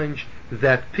challenge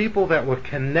that people that were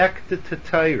connected to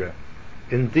Torah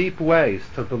in deep ways,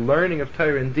 to the learning of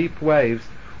Torah in deep ways,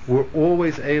 were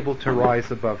always able to rise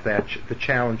above that, the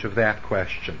challenge of that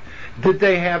question. Did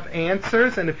they have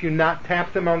answers? And if you not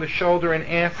tap them on the shoulder and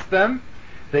ask them,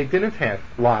 they didn't have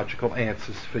logical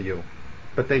answers for you.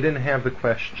 But they didn't have the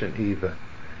question either.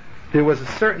 There was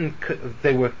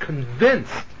they were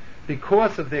convinced,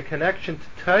 because of their connection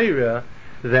to Torah,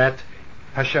 that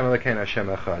Hashem Elokeinu Hashem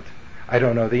Echad. I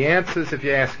don't know the answers. If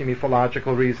you're asking me for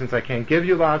logical reasons, I can't give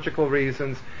you logical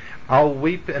reasons. I'll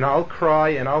weep and I'll cry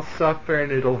and I'll suffer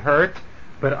and it'll hurt,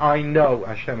 but I know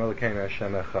Hashem Elokeinu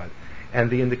Hashem Echad. And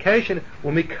the indication,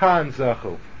 umikan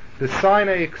zachu, the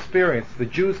Sinai experience, the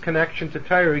Jew's connection to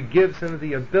Torah, gives him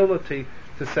the ability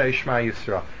to say Shema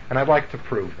Yisrael. And I'd like to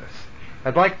prove this.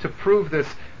 I'd like to prove this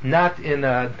not in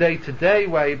a day-to-day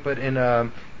way, but in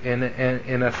a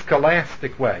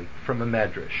scholastic way from a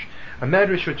medrash. A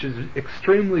medrash which is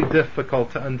extremely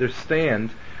difficult to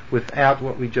understand without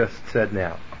what we just said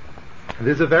now.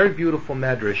 There's a very beautiful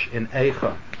medrash in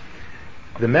Eicha.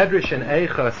 The medrash in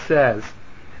Eicha says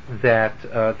that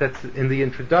that's in the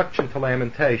introduction to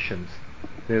Lamentations.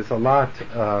 There's a lot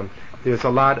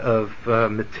of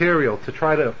material to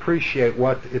try to appreciate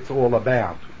what it's all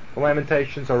about. The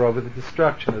Lamentations are over the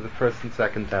destruction of the first and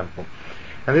second temple,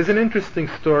 and there's an interesting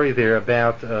story there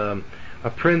about a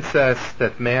princess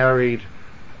that married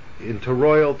into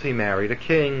royalty, married a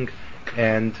king,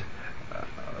 and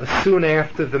soon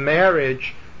after the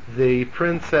marriage, the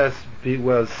princess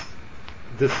was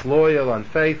disloyal,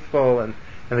 unfaithful, and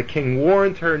the king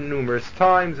warned her numerous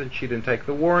times, and she didn't take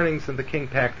the warnings, and the king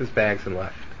packed his bags and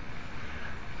left.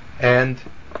 And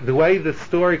the way the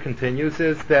story continues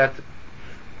is that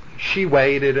she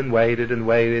waited and waited and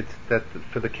waited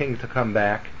for the king to come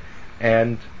back,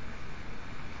 and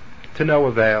to no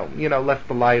avail. Left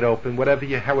the light open,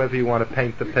 however you want to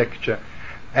paint the picture.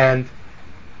 And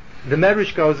the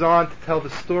Medrash goes on to tell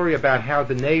the story about how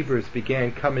the neighbors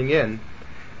began coming in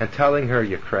and telling her,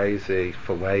 "You're crazy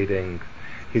for waiting.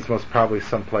 He's most probably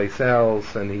someplace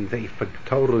else, and he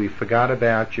totally forgot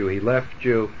about you. He left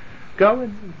you. Go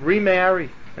and remarry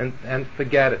and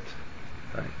forget it."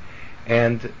 Right?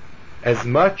 And as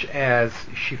much as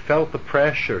she felt the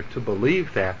pressure to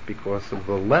believe that because of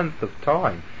the length of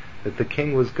time that the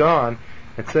king was gone,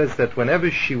 it says that whenever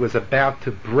she was about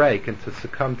to break and to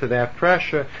succumb to that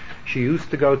pressure, she used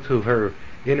to go to her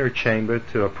inner chamber,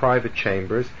 to her private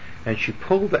chambers, and she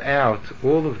pulled out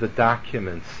all of the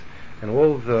documents and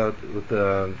all of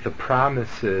the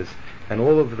promises and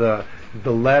all of the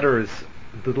letters,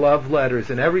 the love letters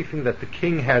and everything that the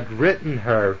king had written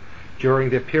her during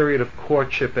their period of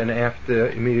courtship and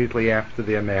immediately after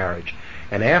their marriage.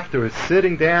 And after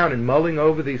sitting down and mulling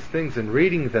over these things and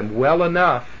reading them well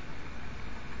enough,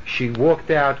 she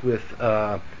walked out with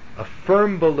a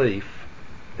firm belief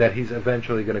that he's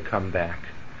eventually going to come back.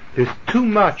 There's too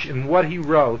much in what he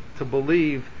wrote to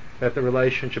believe that the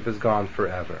relationship is gone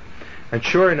forever. And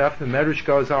sure enough, the Medrash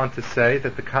goes on to say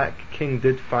that the king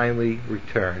did finally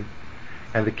return,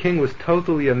 and the king was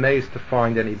totally amazed to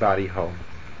find anybody home.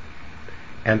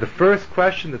 And the first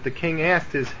question that the king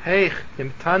asked is, "Hey,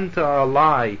 imtanta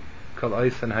alai kol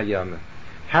oisan hayam."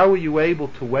 How were you able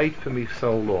to wait for me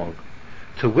so long?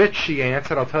 To which she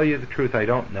answered, "I'll tell you the truth, I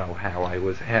don't know how I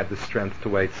had the strength to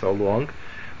wait so long,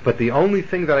 but the only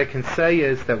thing that I can say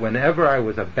is that whenever I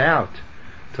was about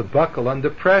to buckle under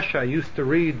pressure, I used to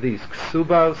read these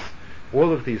ksubos,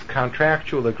 all of these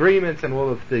contractual agreements and all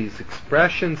of these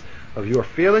expressions of your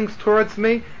feelings towards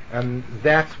me, and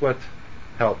that's what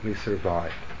helped me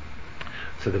survive."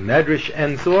 So the Medrash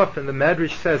ends off, and the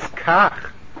Medrash says, "Kach,"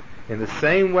 in the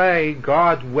same way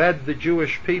God wed the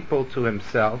Jewish people to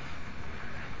himself,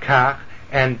 Kach,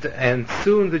 and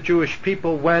soon the Jewish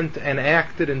people went and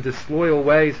acted in disloyal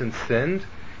ways and sinned,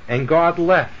 and God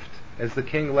left, as the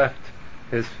king left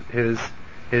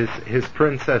his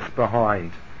princess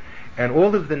behind. And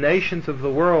all of the nations of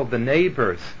the world, the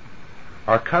neighbors,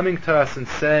 are coming to us and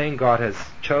saying, God has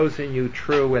chosen you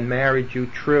true and married you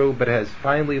true, but has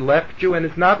finally left you and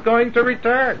is not going to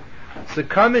return. So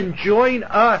come and join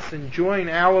us and join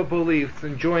our beliefs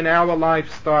and join our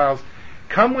lifestyles.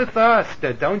 Come with us.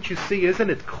 Don't you see, isn't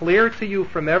it clear to you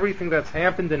from everything that's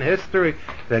happened in history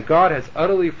that God has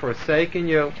utterly forsaken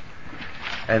you?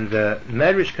 And the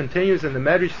Medrash continues, and the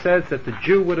Medrash says that the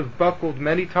Jew would have buckled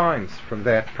many times from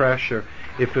that pressure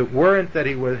if it weren't that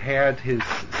he had his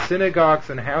synagogues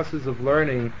and houses of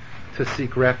learning to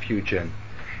seek refuge in.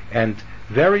 And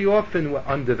very often,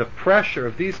 under the pressure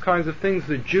of these kinds of things,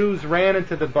 the Jews ran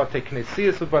into the Batei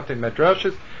Knesiyos, Batei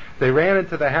Medrashos. They ran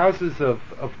into the houses of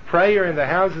prayer and the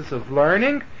houses of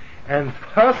learning, and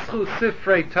Paschu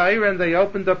Sifrei Torah, and they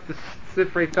opened up the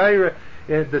Sifrei Torah,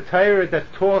 the Torah that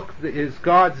is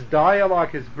God's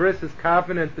dialogue, his bris, his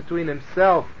covenant between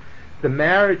himself, the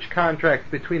marriage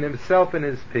contract between himself and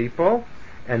his people,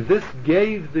 and this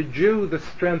gave the Jew the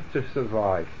strength to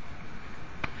survive.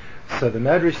 So the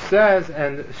Medrash says,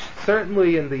 and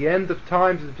certainly in the end of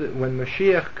times, when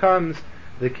Mashiach comes,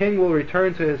 the king will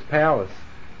return to his palace.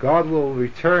 God will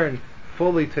return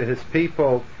fully to his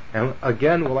people, and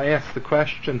again will ask the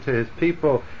question to his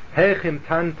people, how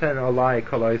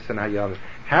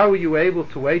were you able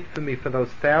to wait for me for those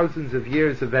thousands of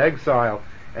years of exile,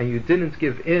 and you didn't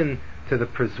give in to the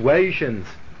persuasions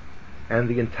and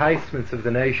the enticements of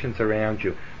the nations around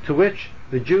you? To which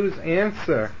the Jews'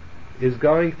 answer is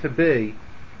going to be,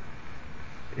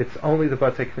 it's only the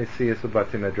Batei Knesiyos, the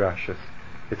Batei Midrashos.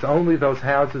 It's only those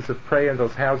houses of prayer and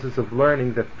those houses of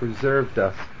learning that preserved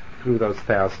us through those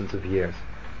thousands of years.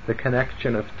 The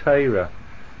connection of Torah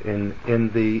in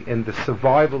the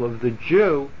survival of the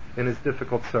Jew in his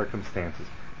difficult circumstances.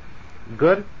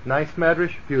 Good, nice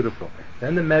medrash, beautiful.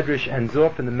 Then the medrash ends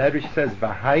off, and the medrash says,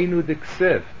 "V'hainu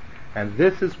diksiv," and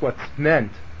this is what's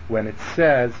meant when it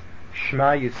says,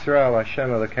 "Shema Yisrael, Hashem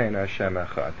Elokeinu, Hashem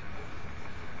Echad."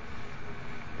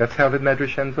 That's how the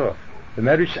medrash ends off. The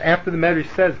medrash, after the medrash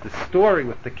says the story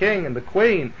with the king and the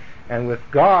queen and with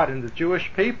God and the Jewish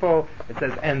people, it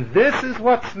says, and this is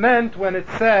what's meant when it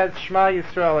says, "Shema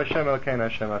Yisrael, Hashem Elokeinu,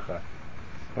 Hashem Echad."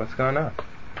 What's going on?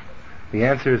 The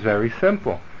answer is very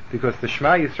simple. Because the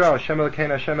Shema Yisrael, Hashem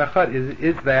Elokeinu, Hashem Echad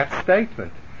is that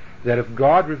statement. That if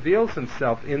God reveals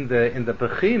himself in the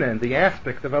Bechina, in the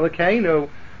aspect of Elokeinu,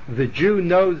 the Jew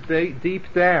knows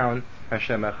deep down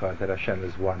Hashem Echad, that Hashem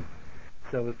is one.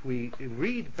 So if we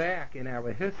read back in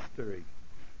our history,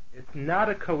 it's not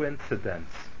a coincidence.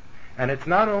 And it's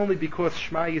not only because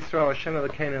Shema Yisrael, Hashem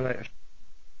Elokeinu,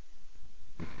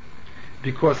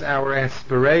 because our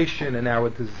aspiration and our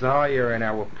desire and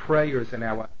our prayers and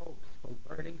our hopes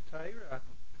for learning Torah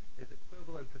is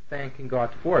equivalent to thanking God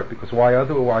for it, because why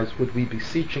otherwise would we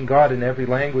beseeching God in every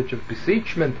language of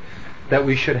beseechment that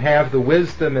we should have the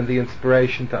wisdom and the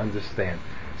inspiration to understand.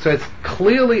 So it's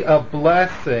clearly a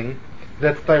blessing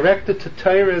that's directed to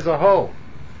Torah as a whole.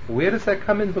 Where does that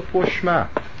come in before Shema?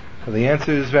 Well, the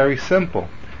answer is very simple,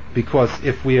 because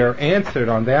if we are answered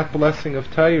on that blessing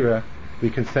of Torah, we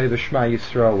can say the Shema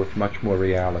Yisrael with much more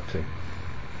reality.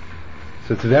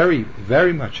 So it's very,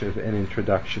 very much of an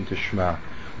introduction to Shema.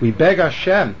 We beg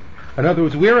Hashem. In other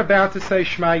words, we're about to say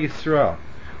Shema Yisrael,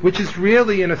 which is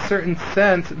really, in a certain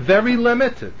sense, very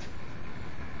limited.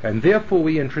 And therefore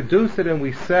we introduce it and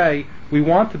we say, we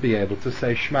want to be able to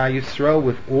say Shema Yisrael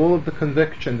with all of the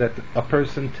conviction that a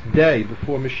person today,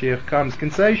 before Mashiach comes, can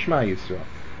say Shema Yisrael.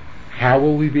 How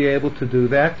will we be able to do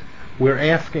that? We're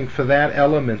asking for that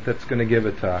element that's going to give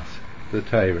it to us, the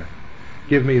Torah.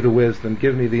 Give me the wisdom,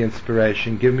 give me the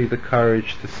inspiration, give me the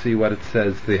courage to see what it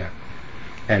says there.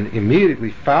 And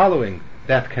immediately following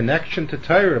that connection to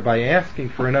Torah by asking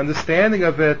for an understanding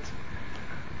of it,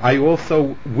 I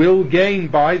also will gain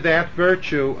by that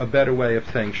virtue a better way of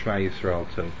saying Shema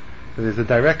Yisrael too. So there's a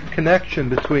direct connection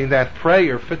between that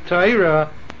prayer for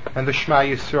Torah and the Shema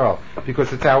Yisrael,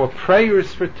 because it's our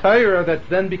prayers for Torah that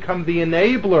then become the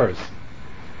enablers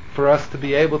for us to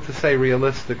be able to say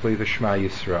realistically the Shema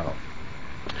Yisrael.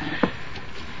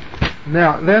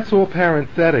 Now, that's all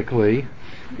parenthetically.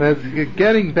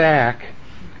 Getting back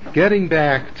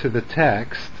to the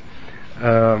text,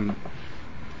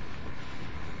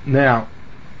 now,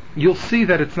 you'll see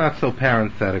that it's not so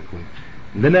parenthetically.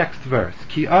 The next verse,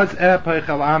 Ki az epech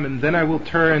al amim, then I will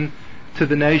turn to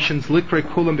the nations, Likre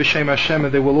kulam b'shem Hashem,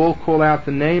 and they will all call out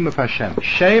the name of Hashem.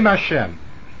 Shem Hashem.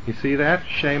 You see that?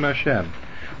 Shem Hashem.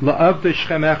 La'avdei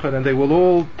Shem Echad, and they will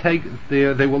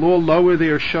all lower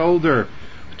their shoulder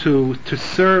to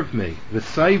serve me. The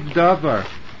Saiv Davar.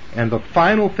 And the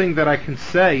final thing that I can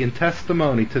say in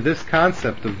testimony to this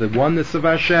concept of the oneness of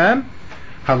Hashem,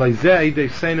 this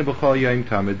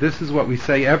is what we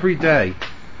say every day,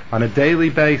 on a daily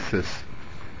basis.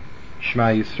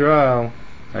 Shema Yisrael,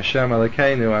 Hashem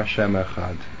Elokeinu, Hashem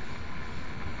Echad.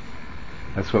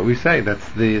 That's what we say. That's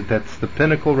the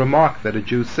pinnacle remark that a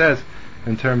Jew says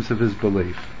in terms of his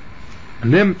belief.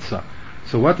 Nimtza.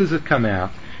 So what does it come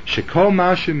out? Shekol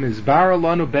mashim mizbar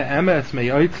alanu be'emes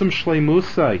me'oitzim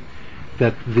shleimusai.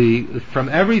 That from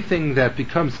everything that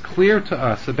becomes clear to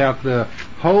us about the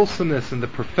wholesomeness and the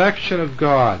perfection of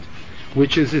God,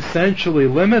 which is essentially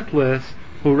limitless,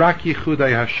 hurak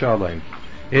yichudai hashalem.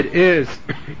 It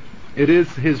is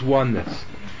His oneness.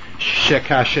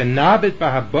 Shekashenabit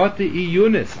bahabati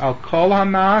iyunis al kol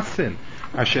hamaasim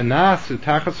ashenasu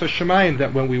tachas hashemayim.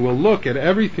 That when we will look at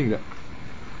everything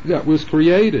that was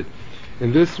created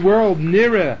in this world,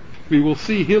 nira, we will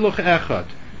see hiluch echad.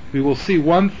 We will see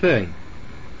one thing.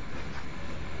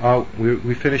 Oh,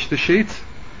 we finished the sheets?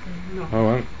 No.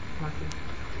 Oh,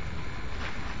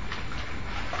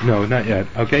 no, not yet.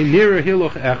 Okay, nira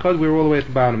hiluch echad. We're all the way at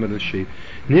the bottom of the sheet.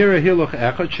 Nira hiluch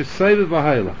echad shesayv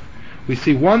v'haylach. We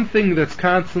see one thing that's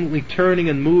constantly turning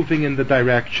and moving in the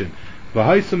direction.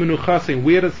 V'haysam menuchasim.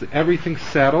 Where does everything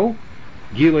settle?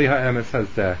 Gilui ha'emes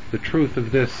hazeh. The truth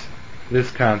of this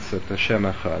concept, Hashem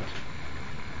Echad.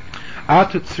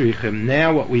 Atutzrichim.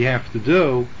 Now what we have to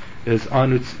do is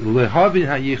lehavin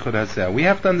hayichud hazeh. We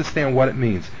have to understand what it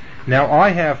means. Now I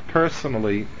have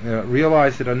personally,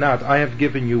 realize it or not, I have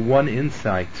given you one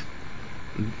insight,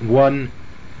 one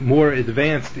more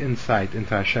advanced insight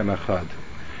into Hashem Echad.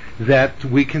 that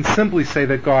we can simply say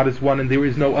that God is one and there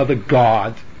is no other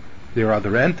God. There are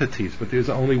other entities, but there's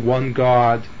only one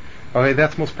God. Okay,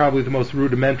 that's most probably the most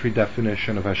rudimentary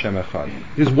definition of Hashem Echad.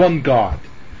 There's one God.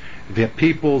 They're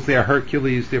peoples, they're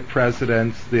Hercules, they're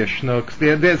presidents, they're schnooks,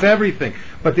 there's everything.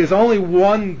 But there's only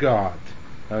one God.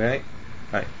 Okay?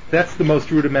 Right. That's the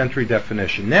most rudimentary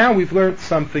definition. Now we've learned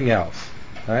something else.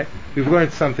 Right? We've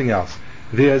learned something else.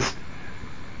 There's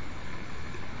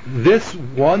this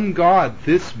one God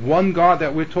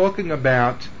that we're talking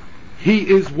about, He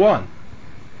is one.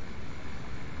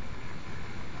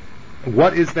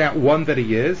 What is that one that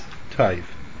He is? Taiv.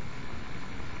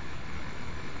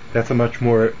 That's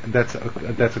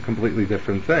a completely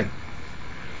different thing.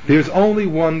 There's only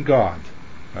one God,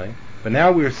 right? But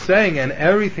now we're saying, and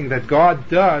everything that God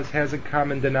does has a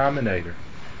common denominator,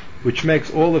 which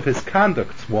makes all of His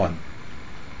conducts one.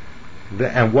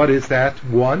 And what is that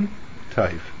one?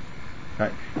 Taiv.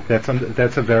 Right?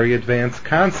 That's a very advanced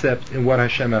concept in what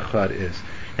Hashem Echad is.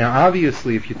 Now,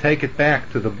 obviously, if you take it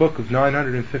back to the book of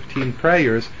 915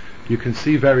 prayers, you can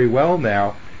see very well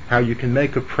now how you can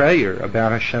make a prayer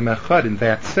about Hashem Echad in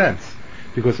that sense.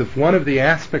 Because if one of the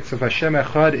aspects of Hashem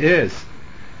Echad is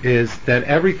that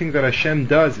everything that Hashem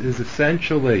does is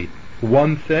essentially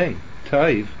one thing,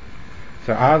 Taiv,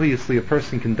 so obviously a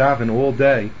person can daven all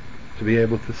day to be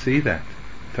able to see that,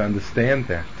 to understand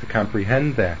that, to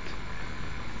comprehend that,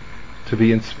 to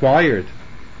be inspired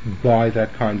by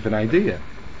that kind of an idea.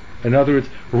 In other words,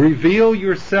 reveal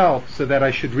yourself so that I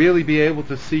should really be able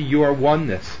to see your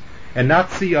oneness and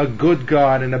not see a good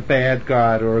God and a bad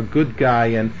God or a good guy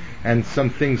and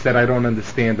some things that I don't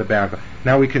understand about.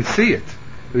 Now we can see it.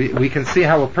 We can see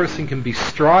how a person can be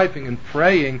striving and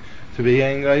praying to be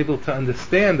able to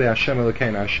understand the Hashem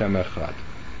Elokeinu, Hashem Echad.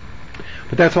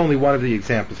 But that's only one of the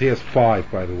examples. He has 5,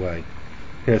 by the way.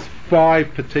 He has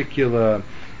 5 particular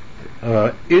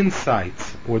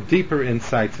insights or deeper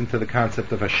insights into the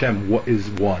concept of Hashem. What is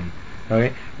one?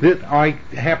 Okay? I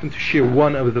happen to share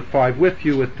one of the 5 with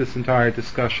you with this entire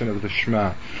discussion of the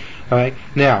Shema. Okay?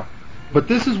 Now, but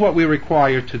this is what we're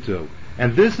required to do.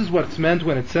 And this is what's meant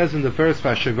when it says in the verse,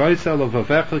 "V'ashevoisel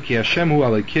ovavecha ki Hashem hu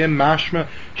Elokim mashma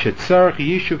shetzarich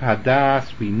yishuv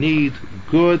hadas." We need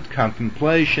good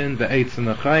contemplation, ve'etzem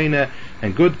achayne,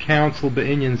 and good counsel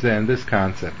be'inyan zeh, in this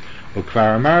concept.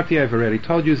 Ukvar amarti, I've already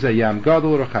told you, zeyam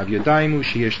gadol rochav yadaimu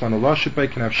sheyesh lanu loshet bei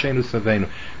kenavshenu savenu.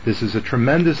 This is a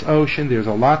tremendous ocean. There's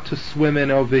a lot to swim in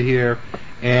over here,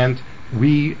 and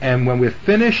when we're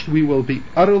finished, we will be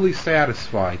utterly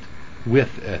satisfied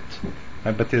with it.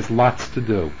 But there's lots to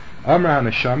do. Amra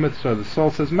Neshama, so the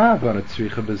soul says,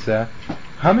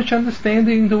 how much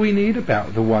understanding do we need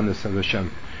about the oneness of Hashem?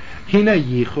 Hina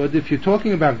yichud, if you're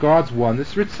talking about God's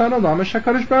oneness, there's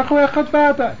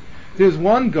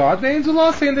one God,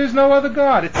 and there's no other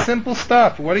God. It's simple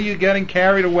stuff. What are you getting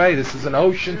carried away? This is an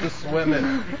ocean to swim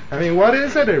in. I mean, what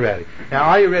is it already? Now,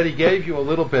 I already gave you a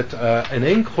little bit, an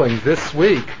inkling this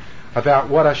week about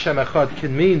what Hashem Echad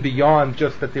can mean beyond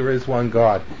just that there is one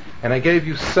God. And I gave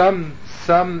you some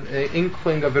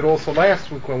inkling of it also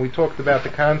last week when we talked about the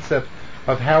concept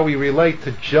of how we relate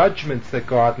to judgments that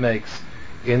God makes,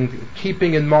 in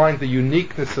keeping in mind the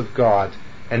uniqueness of God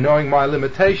and knowing my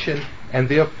limitation, and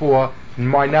therefore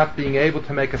my not being able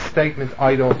to make a statement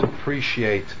I don't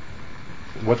appreciate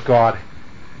what God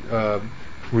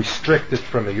restricted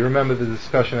from me. You remember the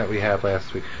discussion that we had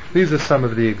last week. These are some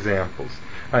of the examples.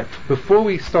 Right. Before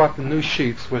we start the new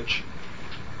sheets, which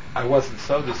I wasn't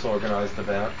so disorganized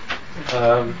about,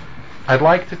 I'd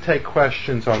like to take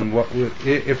questions on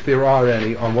if there are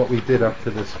any, on what we did up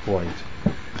to this point.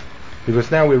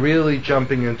 Because now we're really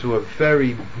jumping into a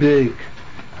very big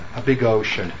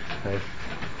ocean.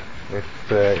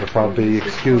 If I'll be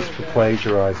excused for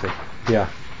plagiarizing. Yeah.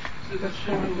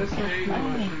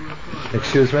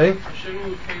 Excuse me?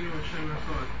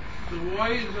 So why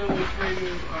is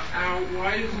Elokeinu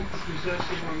why is it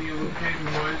possessive on the Elokeinu?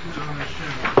 Why isn't it on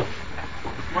Hashem?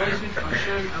 Why isn't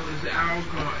Hashem is our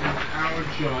God, is our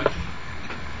judge?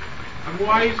 And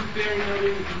why isn't there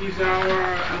another? He's our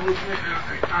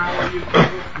Elokeinu, our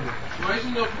Yudhaya? Why is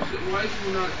it not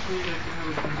something that can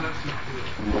have a possessive to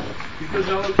it? Because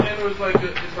Elokeinu is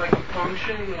like a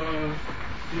function.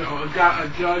 A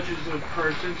judge is a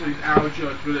person, so he's our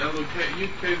judge. But Elokeinu,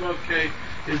 Yud-Kei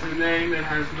is a name that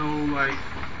has no,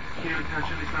 can't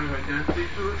attach any kind of identity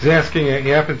to it? He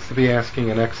happens to be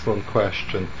asking an excellent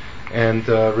question. And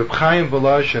Reb Chaim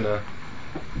Volozhiner,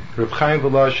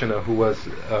 who was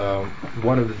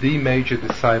one of the major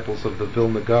disciples of the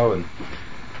Vilna Gaon,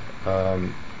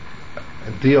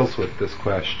 deals with this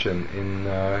question in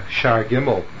Shar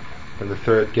Gimel, in the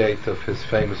third gate of his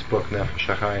famous book Nefesh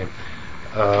HaChaim.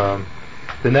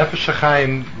 The Nefesh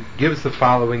HaChaim gives the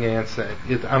following answer.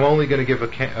 I'm only going to give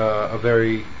a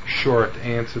very short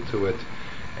answer to it,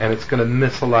 and it's going to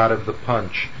miss a lot of the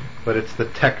punch, but it's the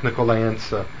technical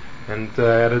answer. And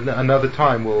at another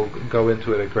time we'll go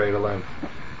into it at greater length.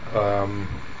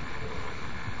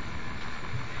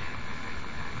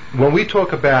 When we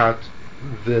talk about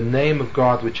the name of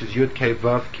God, which is Yud Kei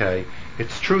Vav Kei,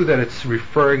 it's true that it's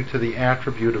referring to the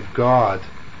attribute of God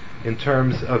in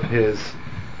terms of His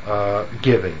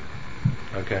giving.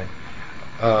 Okay.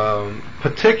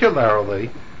 Particularly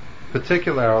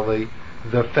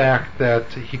the fact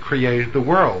that He created the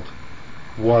world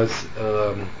was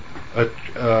a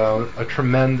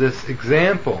tremendous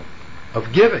example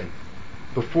of giving.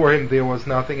 Before Him there was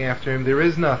nothing, after Him there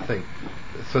is nothing.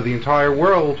 So the entire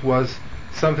world was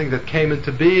something that came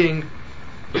into being.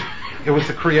 It was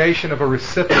the creation of a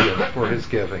recipient for His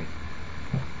giving.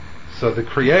 So the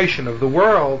creation of the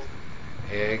world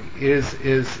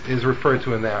is referred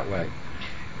to in that way.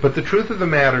 But the truth of the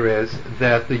matter is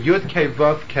that the Yud Kei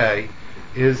Vav Kei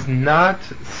is not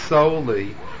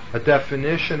solely a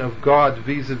definition of God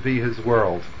vis-a-vis His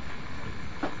world,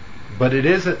 but it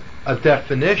is a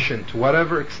definition, to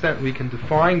whatever extent we can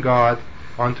define God,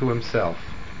 onto Himself.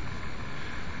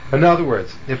 In other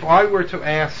words, if I were to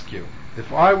ask you,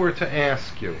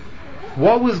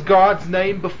 what was God's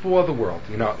name before the world?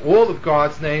 All of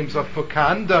God's names are for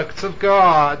conducts of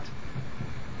God.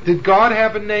 Did God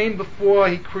have a name before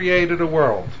He created a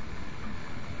world?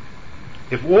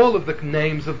 If all of the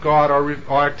names of God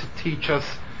are to teach us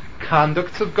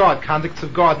conducts of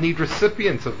God need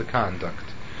recipients of the conduct.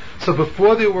 So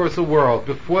before there was a world,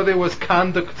 before there was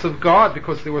conducts of God,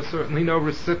 because there were certainly no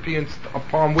recipients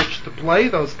upon which to play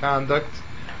those conducts,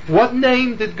 what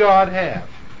name did God have?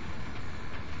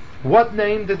 What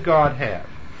name did God have?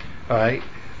 Right?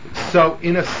 So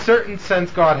in a certain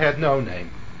sense God had no name,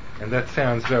 and that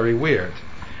sounds very weird.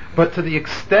 But to the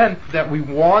extent that we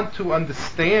want to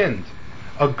understand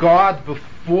a God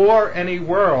before any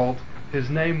world, His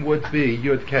name would be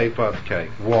Yud Kei Vav Kei.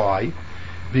 Why?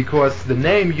 Because the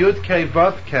name Yud Kei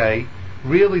Vav Kei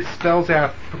really spells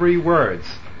out three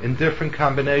words in different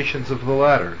combinations of the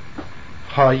letter.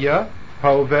 Haya,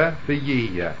 Hove,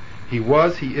 V'Yiyeh. He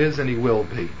was, He is, and He will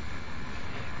be.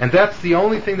 And that's the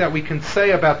only thing that we can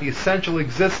say about the essential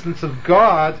existence of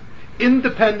God,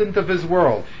 independent of His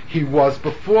world. He was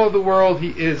before the world, He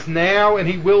is now, and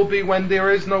He will be when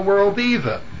there is no world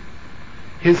either.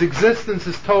 His existence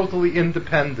is totally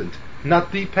independent.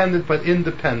 Not dependent, but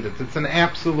independent. It's an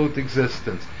absolute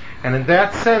existence. And in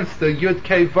that sense, the Yud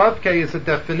Kei Vav Kei is a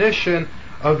definition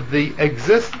of the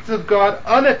existence of God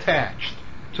unattached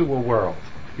to a world.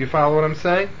 You follow what I'm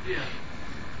saying? Yeah.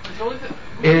 So we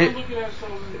can look at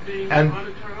ourselves as being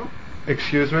uneternal?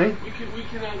 Excuse me? We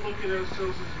cannot look at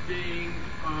ourselves as being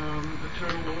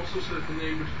eternal also, so that the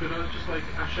name would fit us, just like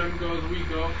Hashem goes, we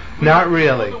go. Not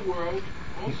really. The world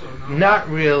also, no? Not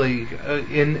really.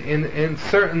 In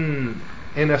certain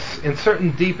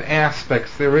deep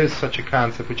aspects, there is such a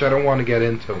concept, which I don't want to get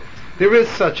into. There is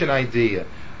such an idea,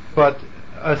 but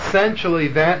essentially,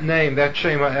 that name, that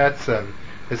Shem HaEtzem,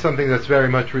 is something that's very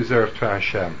much reserved for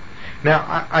Hashem.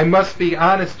 Now, I must be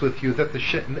honest with you that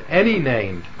any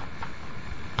name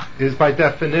is, by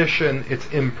definition, its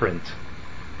imprint,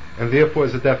 and therefore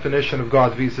is a definition of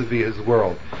God vis-a-vis His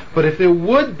world. But if there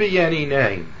would be any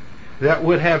name that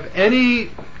would have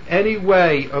any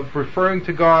way of referring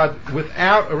to God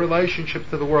without a relationship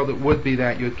to the world, it would be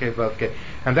that Yud Kei Vav Kei.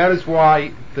 And that is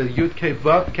why the Yud Kei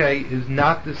Vav Kei is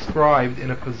not described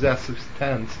in a possessive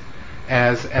tense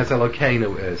as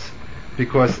Elokeinu is.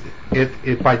 Because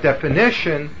it by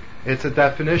definition, it's a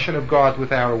definition of God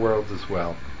with our worlds as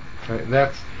well. Right?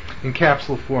 That's, in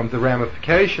capsule form, the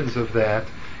ramifications of that,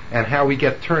 and how we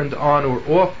get turned on or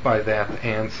off by that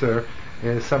answer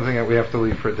is something that we have to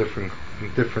leave for a different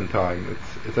time.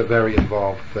 It's a very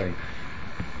involved thing.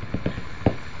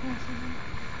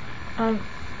 I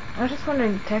was just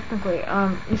wondering, technically,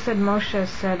 you said Moshe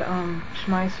said,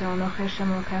 Shema Yisrael Anochi Hashem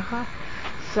Elokecha.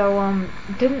 So,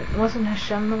 wasn't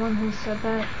Hashem the one who said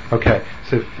that? Okay,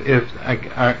 so if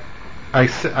I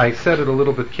said it a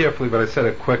little bit carefully, but I said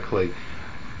it quickly.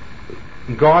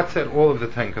 God said all of the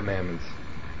Ten Commandments,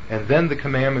 and then the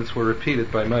commandments were repeated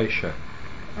by Moshe.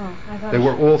 They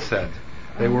were all said.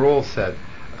 They were all said.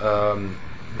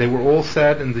 They were all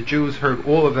said, and the Jews heard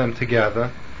all of them together,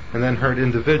 and then heard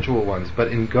individual ones. But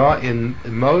in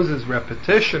Moses'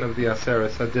 repetition of the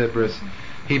Aseret HaDibros,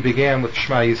 he began with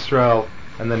Shema Yisrael,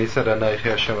 and then he said, Anochi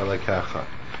Hashem Elokecha.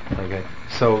 Okay,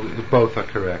 so both are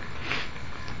correct.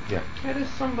 Yeah. How does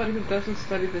somebody who doesn't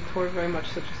study the Torah very much,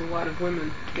 such as a lot of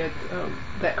women, get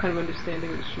that kind of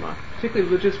understanding of the Shema? Particularly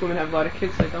religious women have a lot of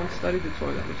kids that don't study the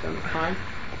Torah that much on the time,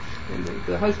 and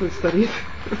the husband studies.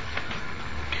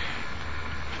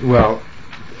 Well,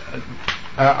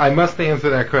 I must answer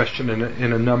that question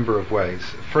in a number of ways.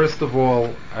 First of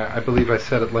all, I believe I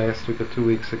said it last week or 2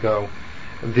 weeks ago,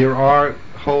 there are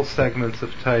whole segments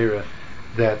of Torah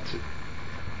that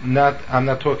I'm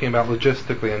not talking about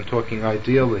logistically, I'm talking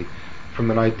ideally. From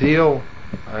an ideal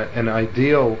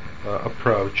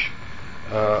approach,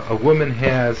 a woman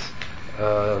has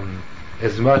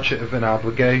as much of an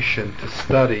obligation to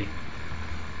study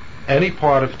any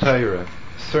part of Torah,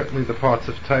 certainly the parts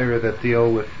of Torah that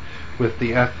deal with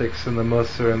the ethics and the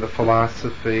Musar and the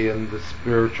philosophy and the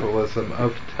spiritualism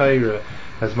of Torah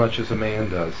as much as a man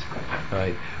does.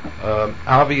 Right?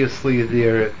 Obviously,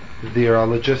 there are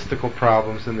logistical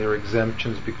problems and there are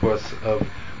exemptions because of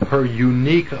her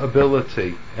unique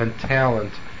ability and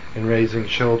talent in raising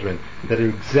children that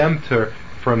exempt her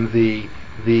from the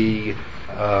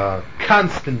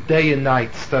constant day and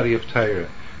night study of Torah.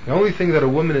 The only thing that a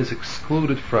woman is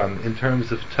excluded from in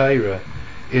terms of Torah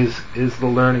is the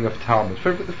learning of Talmud.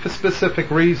 For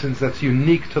specific reasons that's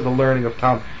unique to the learning of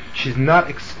Talmud. She's not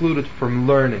excluded from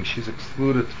learning, she's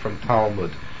excluded from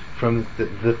Talmud, from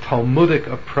the Talmudic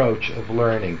approach of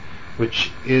learning,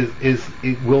 which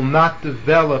it will not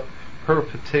develop her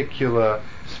particular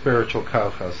spiritual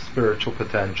kochas, spiritual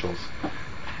potentials.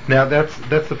 Now that's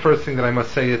the first thing that I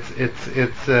must say.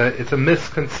 It's a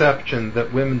misconception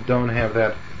that women don't have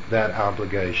that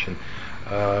obligation.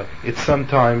 It's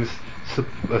sometimes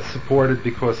supported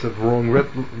because of wrong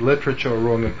literature or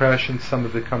wrong impressions. Some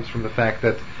of it comes from the fact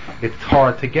that it's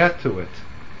hard to get to it.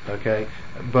 Okay,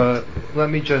 but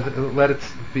let it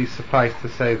be suffice to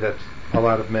say that a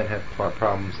lot of men have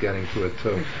problems getting to it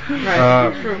too.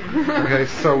 Right, true. Okay,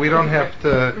 so we don't have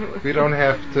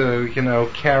to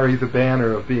carry the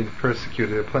banner of being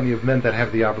persecuted. There are plenty of men that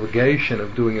have the obligation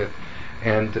of doing it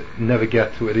and never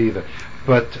get to it either.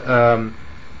 But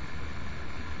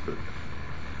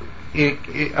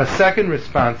a second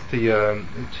response to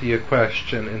your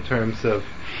question in terms of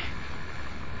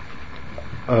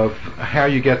how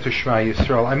you get to Shema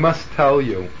Yisrael, I must tell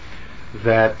you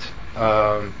that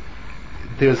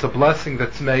there's a blessing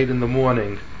that's made in the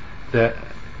morning that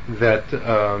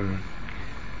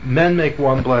men make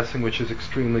one blessing which is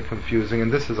extremely confusing,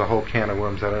 and this is a whole can of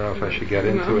worms. I don't know if I should get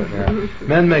into it now.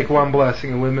 Men make one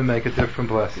blessing and women make a different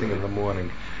blessing in the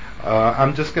morning.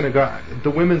 I'm just going to go.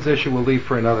 The women's issue we'll leave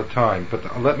for another time,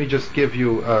 but let me just give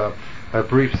you a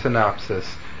brief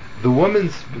synopsis. The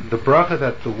bracha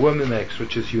that the woman makes,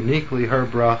 which is uniquely her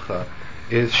bracha,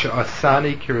 is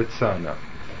Sh'asani Kiritzana,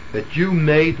 that you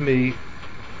made me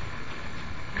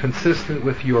consistent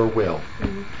with your will.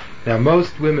 Mm-hmm. Now,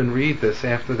 most women read this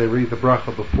after they read the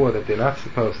bracha before, that they're not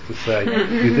supposed to say,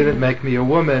 you didn't make me a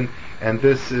woman, and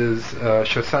this is,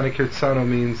 Sh'asani Kiritzana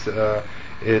means,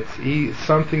 it's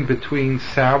something between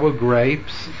sour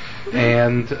grapes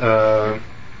and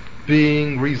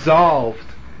being resolved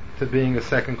to being a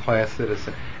second-class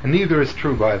citizen. And neither is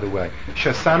true, by the way.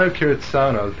 Shasano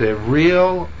Kiritzano, the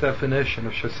real definition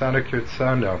of Shasano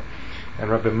Kiritzano, and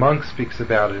Rabbi Monk speaks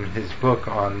about it in his book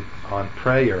on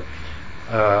prayer,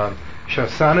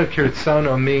 Shasano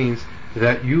Kiritzano means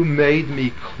that you made me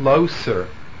closer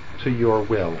to your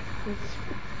will.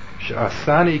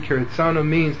 Shasani Kiritzano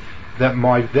means that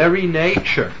my very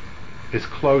nature is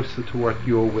closer to what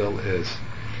your will is.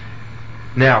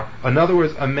 Now, in other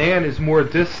words, a man is more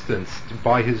distanced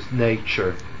by his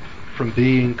nature from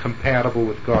being compatible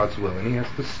with God's will, and he has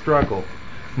to struggle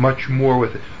much more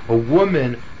with it. A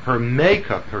woman, her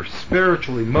makeup, her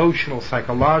spiritual, emotional,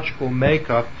 psychological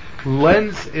makeup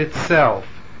lends itself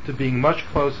to being much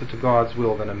closer to God's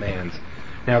will than a man's.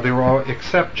 Now, there are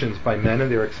exceptions by men and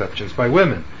there are exceptions by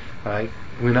women, right?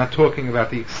 We're not talking about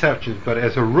the exceptions, but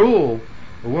as a rule,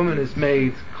 a woman is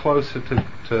made closer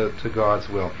to God's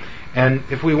will. And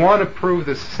if we want to prove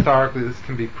this historically, this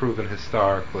can be proven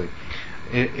historically.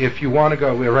 If you want to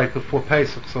go, we're right before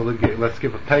Pesach, so let's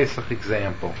give a Pesach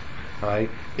example. Right?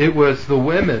 It was the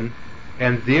women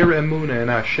and their emunah in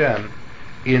Hashem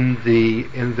in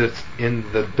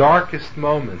the darkest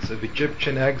moments of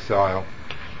Egyptian exile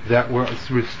that were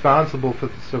responsible for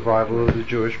the survival of the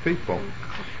Jewish people.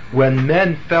 When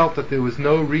men felt that there was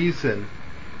no reason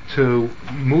to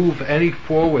move any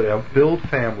forward or build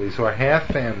families or have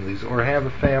families or have a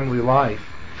family life,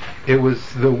 it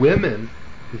was the women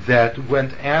that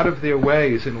went out of their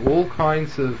ways in all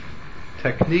kinds of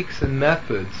techniques and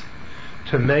methods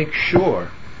to make sure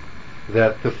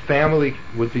that the family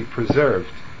would be preserved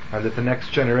and that the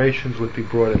next generations would be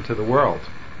brought into the world.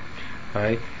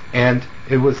 right? And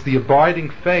it was the abiding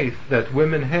faith that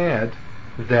women had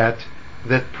that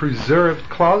preserved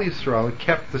Klal Yisrael and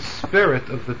kept the spirit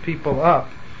of the people up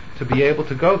to be able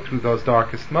to go through those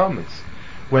darkest moments.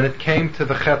 When it came to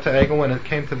the Chet HaEgel, when it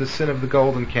came to the sin of the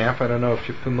golden calf, I don't know if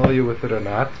you're familiar with it or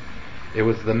not, it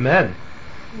was the men,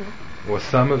 or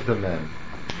some of the men,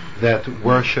 that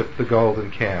worshipped the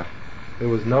golden calf. There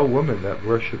was no woman that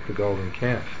worshipped the golden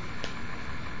calf.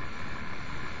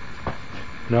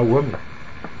 No woman.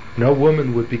 No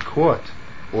woman would be caught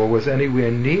or was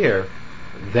anywhere near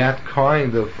that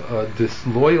kind of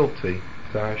disloyalty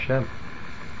to Hashem.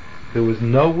 There was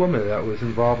no woman that was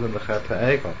involved in the Chet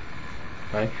HaEgel.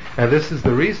 Right? And this is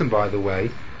the reason, by the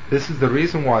way,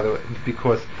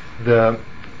 because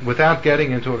without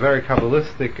getting into a very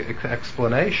Kabbalistic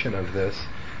explanation of this,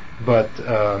 but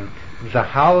the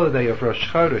holiday of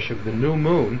Rosh Chodesh, of the new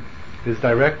moon, is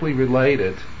directly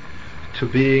related to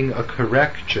being a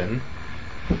correction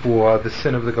for the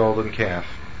sin of the golden calf,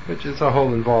 which is a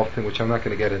whole involved thing which I'm not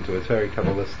going to get into. It's very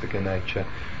Kabbalistic in nature.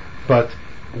 But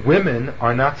women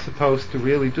are not supposed to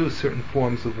really do certain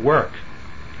forms of work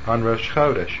on Rosh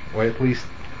Chodesh, or at least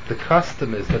the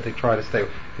custom is that they try to stay.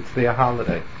 It's their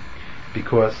holiday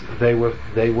because they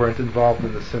weren't involved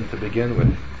in the sin to begin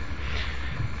with.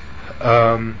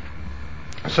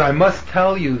 So I must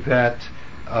tell you that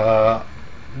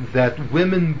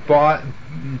women,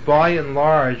 by and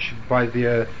large, by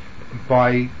the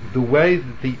way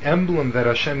that the emblem that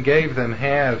Hashem gave them,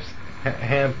 have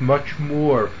much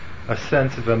more a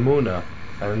sense of emunah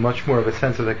and much more of a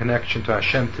sense of the connection to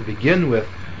Hashem to begin with,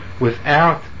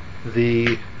 without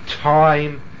the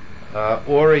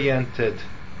time-oriented,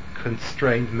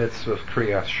 constrained mitzvah of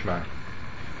Kriyas Shema.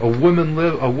 A woman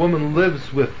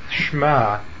lives with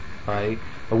Shema, right?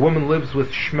 A woman lives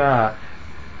with Shema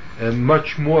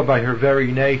much more by her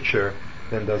very nature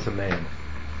than does a man.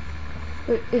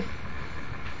 But if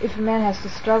a man has to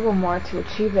struggle more to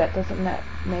achieve that, doesn't that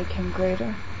make him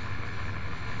greater?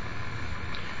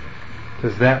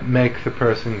 Does that make the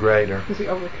person greater? Does he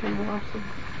overcome more often?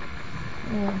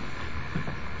 Yeah.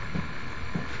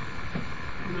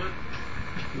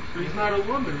 But he's not a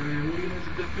woman. I mean, a woman has a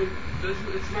different.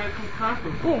 It's not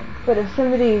comparable. Yeah, but if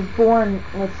somebody is born,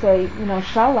 let's say,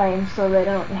 shalom, so they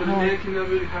don't But a man can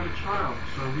never have a child.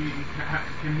 So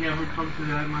can he ever come to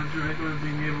that madrega of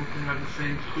being able to have the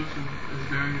same schus as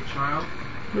bearing a child?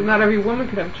 But not every woman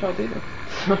could have a child either.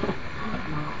 So. Well,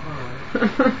 all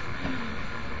right.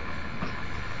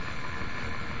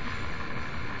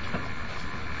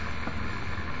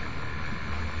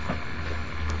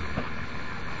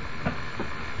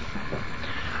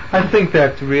 I think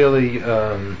that really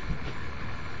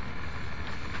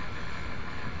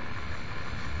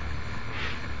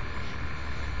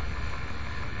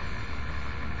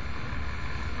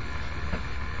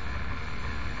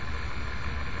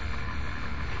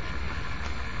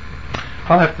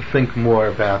I'll have to think more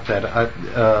about that.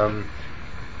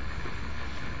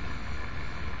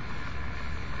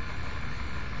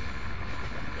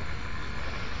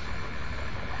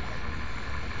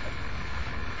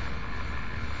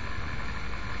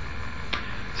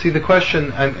 See, the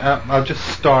question, I'll just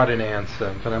start an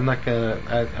answer, but I'm not gonna.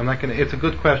 It's a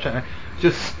good question.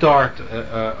 Just start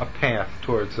a path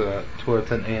towards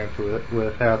an answer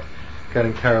without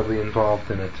getting terribly involved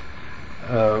in it.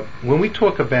 When we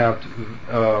talk about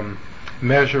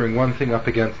measuring one thing up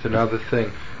against another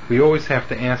thing, we always have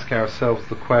to ask ourselves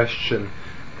the question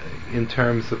in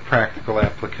terms of practical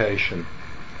application.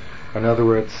 In other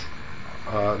words,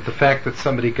 the fact that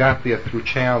somebody got there through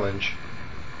challenge,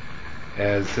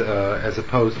 as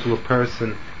opposed to a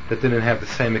person that didn't have the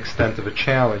same extent of a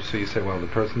challenge. So you say, well, the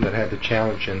person that had the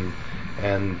challenge and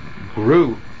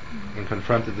grew and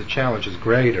confronted the challenge is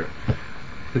greater.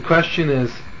 The question is,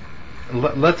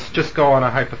 let's just go on a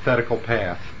hypothetical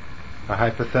path.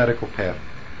 Let's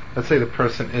say the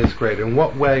person is greater. In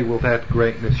what way will that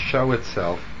greatness show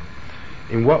itself?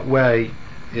 In what way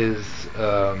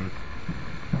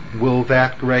will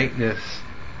that greatness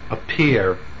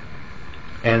appear,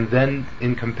 and then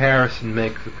in comparison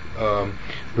make the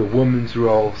woman's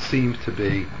role seem to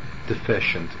be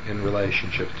deficient in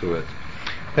relationship to it?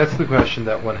 That's the question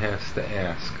that one has to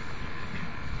ask.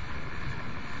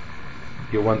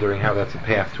 You're wondering how that's a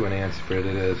path to an answer, but it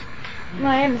is. No,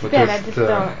 I understand. I just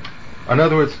don't. In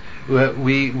other words,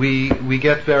 we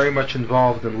get very much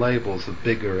involved in labels of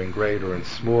bigger and greater and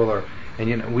smaller,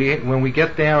 and when we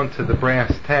get down to the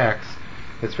brass tacks,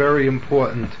 it's very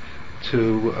important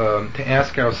to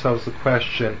ask ourselves the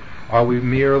question: are we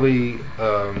merely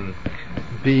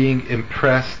being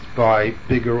impressed by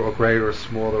bigger or greater, or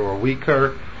smaller or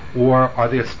weaker, or are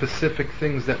there specific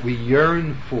things that we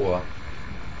yearn for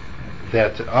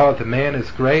that the man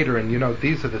is greater, and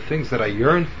these are the things that I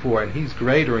yearn for, and he's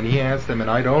greater, and he has them, and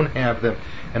I don't have them,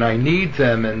 and I need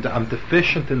them, and I'm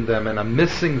deficient in them, and I'm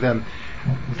missing them.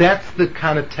 That's the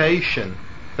connotation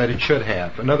that it should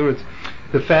have. In other words,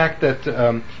 the fact that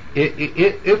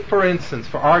if, for instance,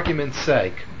 for argument's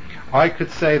sake, I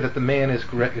could say that the man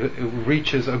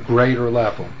reaches a greater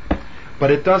level,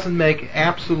 but it doesn't make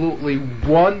absolutely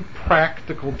one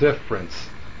practical difference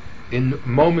in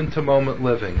moment-to-moment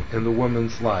living in the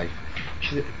woman's life.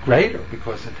 She's greater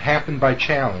because it happened by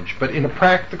challenge, but in a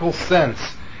practical sense,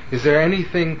 is there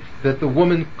anything that the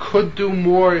woman could do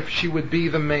more if she would be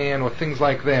the man, or things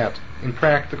like that, in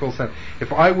practical sense?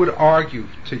 If I would argue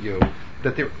to you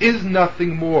that there is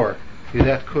nothing more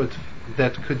that could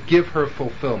give her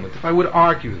fulfillment, if I would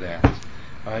argue that,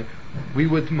 right, we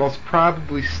would most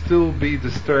probably still be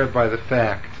disturbed by the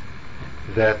fact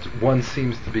that one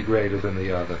seems to be greater than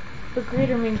the other. But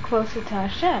greater means closer to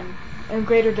Hashem, and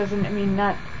greater doesn't mean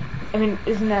not.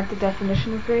 Isn't that the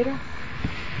definition of greater?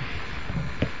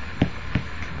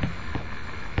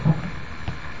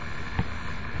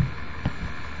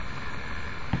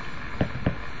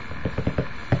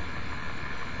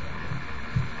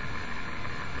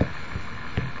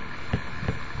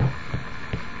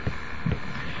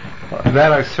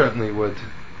 That I certainly would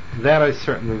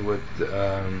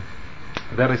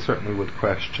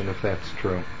question if that's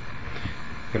true.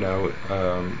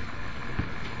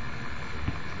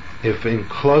 If in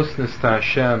closeness to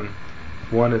Hashem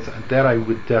one is, that I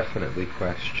would definitely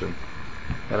question.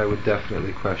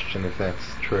 If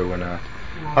that's true or not.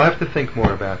 I'll have to think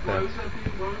more about that. Why was that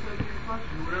being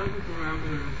questioned? What are the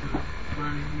parameters of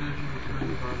finding measurements of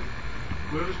anybody?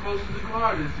 Whoever's closer to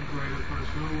God is the greater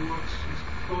person. Who is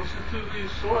closer to the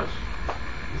source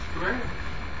is greater.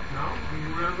 No?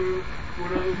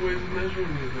 What other ways of measuring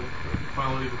the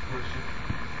quality of a person?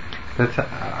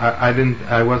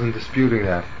 I wasn't disputing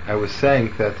that. I was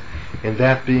saying that in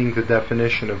that being the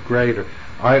definition of greater,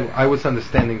 I was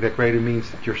understanding that greater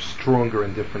means that you're stronger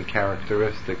in different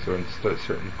characteristics or in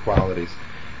certain qualities.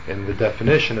 In the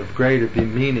definition of greater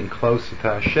meaning closer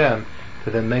to Hashem,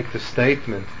 to then make the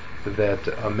statement that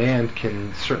a man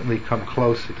can certainly come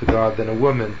closer to God than a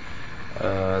woman,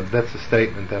 that's a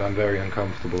statement that I'm very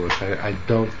uncomfortable with. I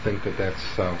don't think that that's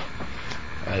so.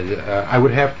 I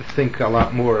would have to think a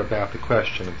lot more about the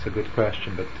question. It's a good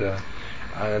question, but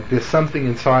there's something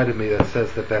inside of me that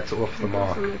says that that's off the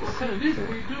mark. We do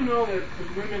know that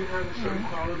women have a certain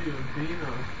quality of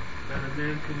bina that a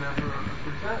man can never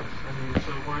possess.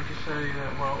 So why don't you say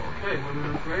that, women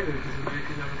are greater because a man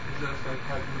can never possess that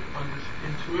type of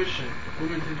intuition,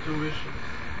 women's intuition.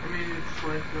 It's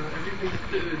like everything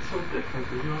is so different.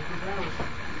 There's no comparison.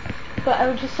 But I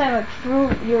was just saying,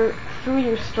 through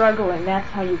your struggling, that's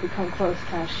how you become close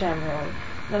to Hashem, really.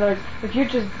 In other words, if you're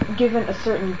just given a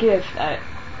certain gift,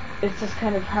 it's just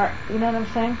kind of hard. You know what I'm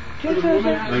saying? Do you know what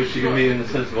I'm saying? Maybe she can be in the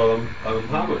sense of Olam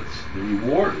Haba. The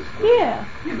reward is greater. Yeah.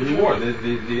 The reward,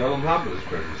 the Olam Haba is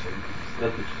greater. So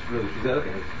that's what she's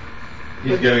asking.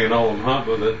 He's getting an Olam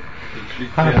Haba that she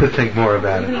can't. I have to think more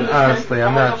about it. Honestly,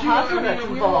 I'm not. That's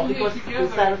involved because it's the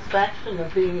satisfaction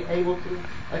of being able to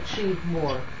achieve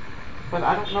more. But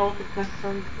I don't know if it's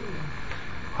necessarily true.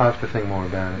 I'll have to think more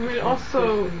about it.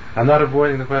 Also, I'm not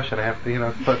avoiding the question. I have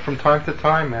to, but from time to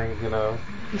time, you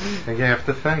have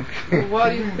to think. Well,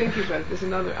 while you're thinking about it, there's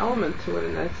another element to it,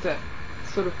 and that's that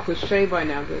sort of cliche by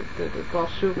now that Baal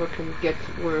Shuva can get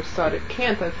where a tzaddik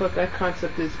can't. I thought that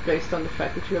concept is based on the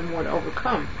fact that you have more to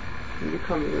overcome when you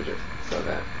become religious. So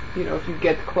that, if you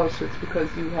get closer, it's because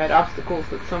you had obstacles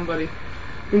that somebody...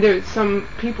 there's some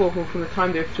people who, from the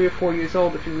time they're 3 or 4 years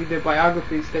old, if you read their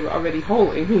biographies, they were already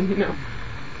holy.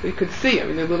 You could see.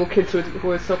 They're little kids who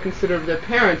are so considerate of their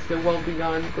parents, they're well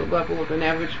beyond the level of an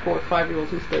average 4 or 5-year-old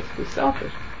who's basically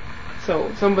selfish. So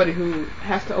somebody who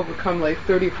has to overcome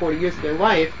 30 or 40 years of their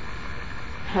life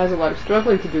has a lot of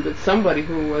struggling to do that somebody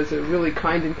who was a really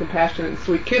kind and compassionate and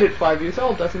sweet kid at 5 years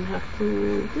old doesn't have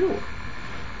to deal with.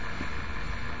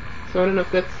 So I don't know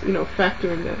if that's, a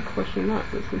factor in that question or not,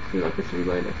 but it seems to me like it's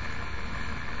related.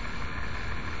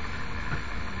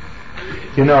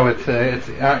 It's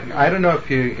I don't know if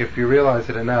you realize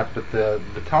it or not, but the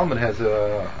Talmud has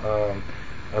a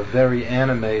very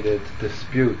animated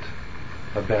dispute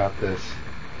about this,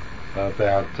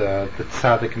 about the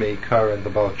tzaddik meikar and the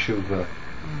Baal Tshuva,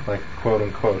 like quote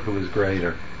unquote, who is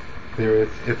greater.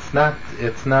 It's not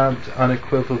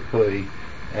unequivocally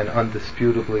and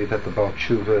undisputably that the Baal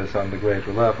Tshuva is on the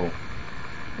greater level.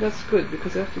 That's good,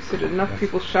 because after you sit at enough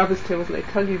people's Shabbos tables and they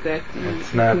tell you that you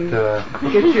it's not,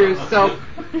 can get yourself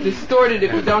distorted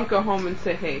if you don't go home and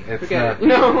say, hey, It's forget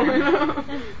not-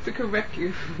 it. To correct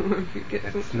you if you get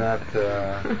It's something.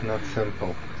 not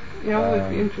simple. Yeah, I would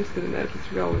be interested in that if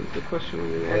it's relevant to the question when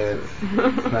you It's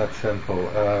ask it. not simple.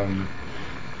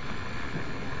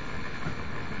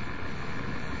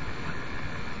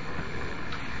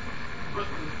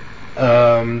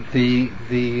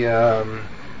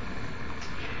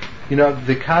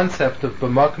 The concept of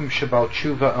b'makom shebal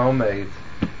tshuva omed,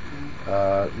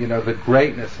 the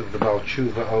greatness of the Baal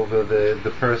Tshuva over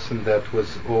the person that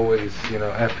was always,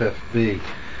 FFB,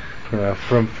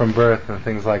 from birth and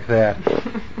things like that.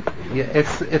 Yeah,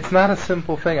 it's not a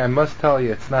simple thing. I must tell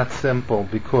you, it's not simple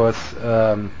because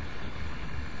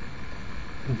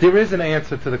there is an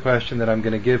answer to the question that I'm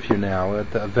going to give you now,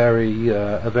 a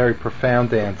very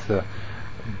profound answer,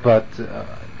 but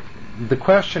the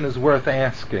question is worth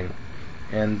asking,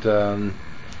 and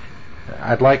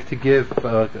I'd like to give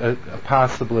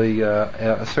possibly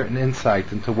a certain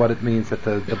insight into what it means that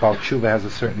the Baal Tshuva has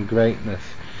a certain greatness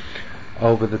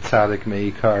over the Tzaddik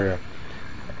Me'ikara.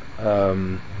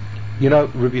 Rabbi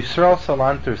Yisrael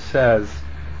Salanter says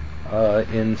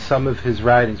in some of his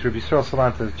writings, Rabbi Yisrael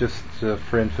Salanter, just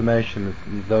for information,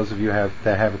 those of you that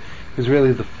have it, is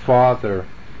really the father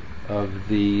of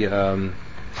the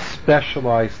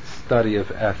specialized study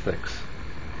of ethics.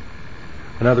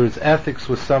 In other words, ethics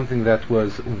was something that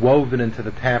was woven into the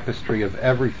tapestry of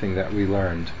everything that we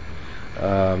learned.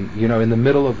 In the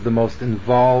middle of the most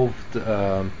involved,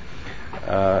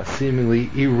 seemingly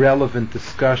irrelevant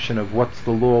discussion of what's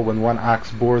the law when one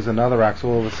ox bores another ox,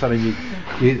 all of a sudden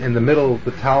you in the middle of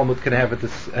the Talmud can have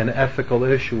an ethical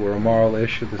issue or a moral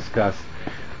issue discussed.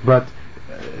 But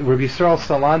Rabbi Yisrael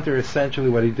Salanter, essentially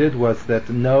what he did was that,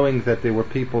 knowing that there were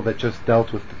people that just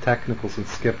dealt with the technicals and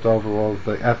skipped over all of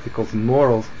the ethicals and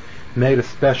morals, made a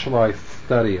specialized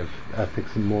study of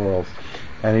ethics and morals.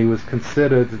 And he was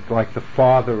considered like the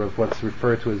father of what's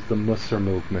referred to as the Musar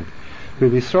movement.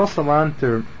 Rabbi Yisrael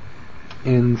Salanter,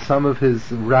 in some of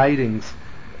his writings,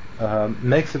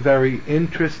 makes a very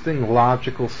interesting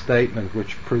logical statement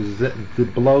which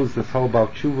blows this whole Baal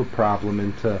Tshuva problem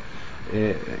into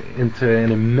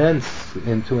an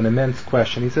immense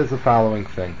question. He says the following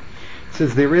thing. He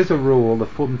says there is a rule,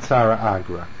 lefum tzara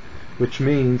agra, which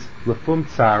means lefum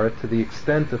tzara, to the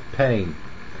extent of pain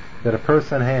that a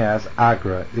person has,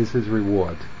 agra is his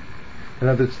reward. In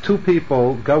other words, two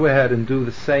people go ahead and do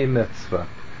the same mitzvah,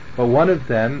 but one of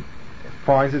them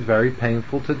finds it very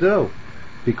painful to do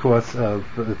because of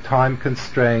time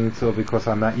constraints, or because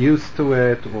I'm not used to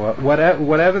it, or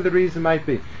whatever the reason might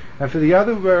be. And for the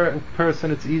other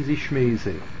person, it's easy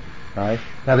shmeezy, right?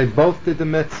 Now they both did the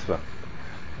mitzvah,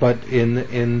 but in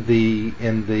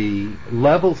the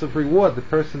levels of reward, the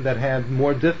person that had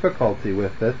more difficulty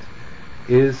with it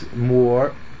is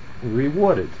more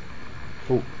rewarded.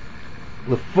 For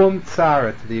lefum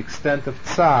tzara, to the extent of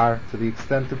tsar, to the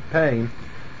extent of pain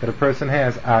that a person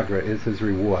has, agra is his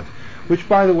reward. Which,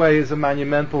 by the way, is a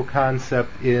monumental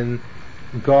concept in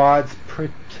God's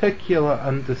particular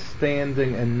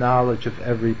understanding and knowledge of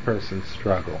every person's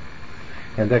struggle.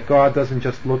 And that God doesn't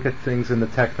just look at things in the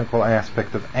technical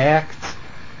aspect of acts,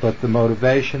 but the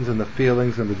motivations and the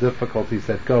feelings and the difficulties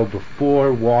that go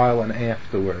before, while, and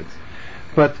afterwards.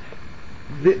 But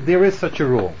there is such a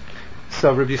rule.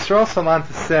 So Rabbi Yisrael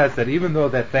Salanter says that even though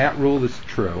that rule is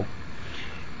true,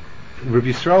 Rabbi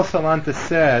Yisrael Salanter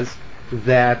says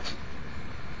that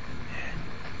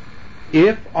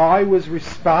if I was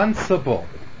responsible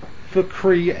for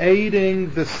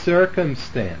creating the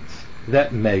circumstance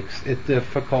that makes it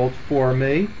difficult for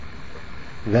me,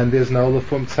 then there's no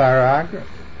lefum tzara agra.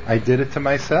 I did it to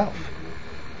myself.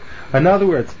 In other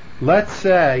words, let's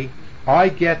say I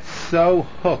get so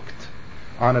hooked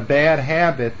on a bad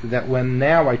habit that when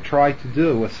now I try to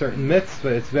do a certain mitzvah,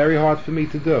 it's very hard for me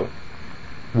to do.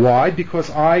 Why? Because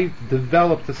I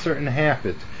developed a certain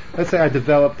habit. Let's say I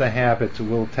developed a habit,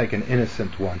 we'll take an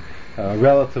innocent one,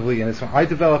 relatively innocent. I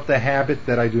developed a habit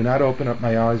that I do not open up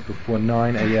my eyes before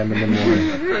 9 a.m. in the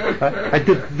morning. I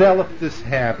developed this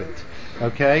habit,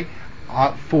 okay?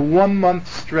 For 1 month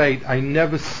straight, I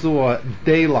never saw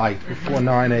daylight before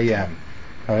 9 a.m.,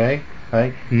 okay?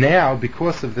 Right? Now,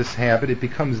 because of this habit, it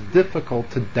becomes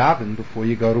difficult to daven before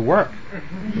you go to work,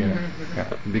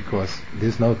 because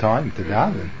there's no time to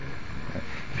daven.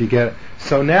 If you get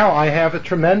so now I have a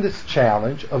tremendous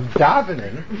challenge of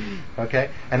davening, okay,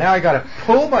 and now I got to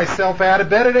pull myself out of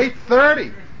bed at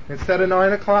 8:30 instead of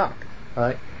 9 o'clock.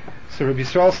 Right? So Rabbi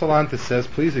Yisrael Salanter says,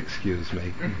 please excuse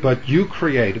me, but you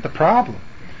created the problem.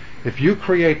 If you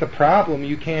create the problem,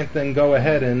 you can't then go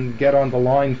ahead and get on the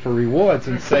line for rewards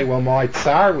and say, well, my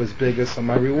tsar was bigger, so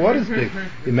my reward is big.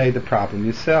 You made the problem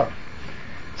yourself.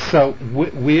 So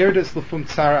where does Lefum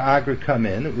Tzara Agra come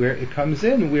in? Where it comes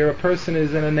in, where a person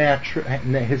is in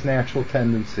his natural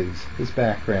tendencies, his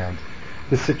background,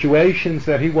 the situations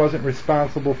that he wasn't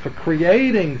responsible for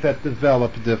creating that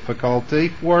develop difficulty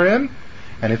for him,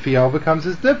 and if he overcomes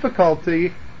his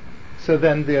difficulty, so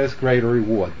then there's greater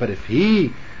reward. But if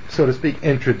he, so to speak,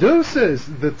 introduces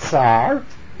the tsar,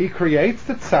 he creates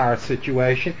the tsar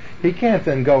situation, he can't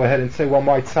then go ahead and say, well,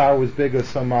 my tsar was bigger,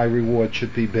 so my reward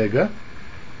should be bigger.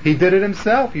 He did it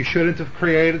himself. You shouldn't have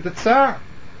created the tsar.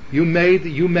 You made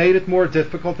it more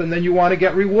difficult, and then you want to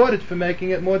get rewarded for making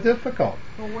it more difficult.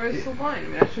 Well, where's the line? I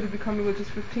mean, I should have become religious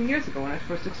 15 years ago when I was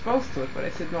first exposed to it, but I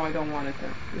said, no, I don't want it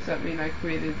then. Does that mean I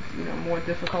created, more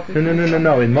difficulty?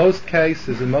 No. In most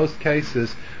cases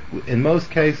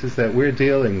that we're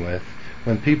dealing with,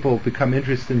 when people become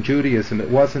interested in Judaism, it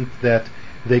wasn't that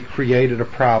they created a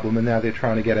problem and now they're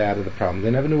trying to get out of the problem. They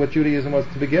never knew what Judaism was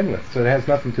to begin with, so it has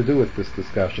nothing to do with this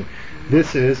discussion.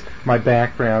 This is my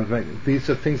background. These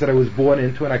are things that I was born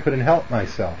into and I couldn't help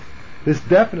myself. This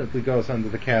definitely goes under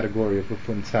the category of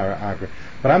Lefum Tzara Agra.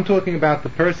 But I'm talking about the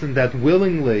person that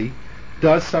willingly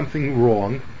does something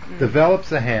wrong,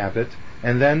 develops a habit,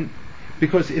 and then,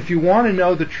 because if you want to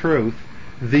know the truth,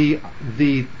 the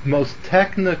most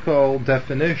technical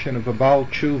definition of a Baal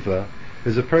Tshuva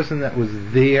is a person that was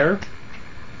there,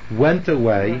 went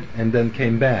away, and then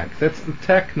came back. That's the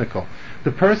technical.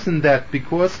 The person that,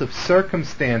 because of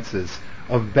circumstances,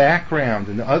 of background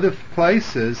and other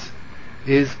places,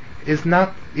 is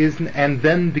not and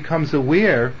then becomes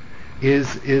aware,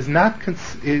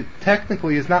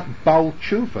 technically is not Baal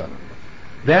Tshuva.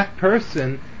 That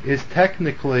person is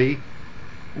technically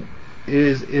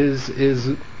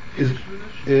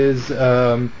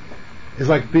is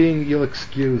like being, you'll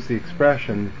excuse the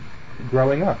expression,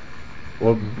 growing up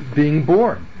or being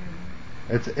born.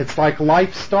 It's like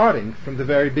life starting from the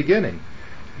very beginning.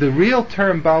 The real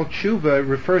term Baal Tshuva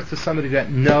refers to somebody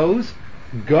that knows,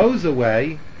 goes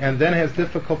away, and then has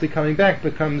difficulty coming back,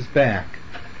 but comes back.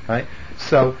 Right?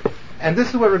 So, and this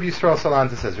is what Rabbi Yisrael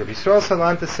Salanta says. Rabbi Yisrael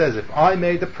Salanta says, if I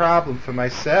made a problem for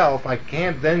myself, I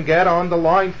can't then get on the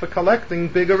line for collecting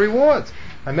bigger rewards.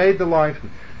 I made the line.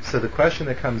 So the question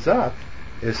that comes up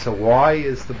is, so why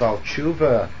is the Baal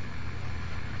Tshuva,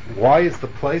 why is the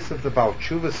place of the Baal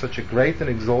Tshuva such a great and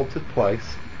exalted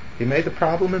place? He made the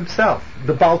problem himself.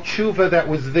 The Baal Tshuva that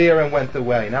was there and went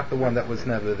away, not the one that was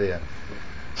never there.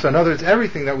 So in other words,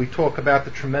 everything that we talk about,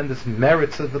 the tremendous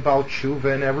merits of the Baal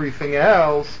Tshuva and everything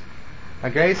else,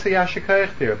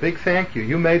 there, a big thank you.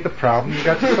 You made the problem. You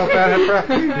got yourself out of the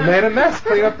problem. You made a mess.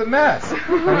 Clean up the mess.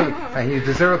 And you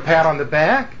deserve a pat on the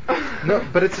back? No,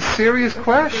 but it's a serious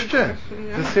question.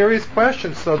 It's a serious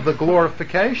question. So the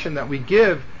glorification that we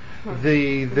give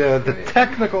the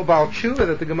technical Baal Tshuva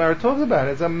that the Gemara talks about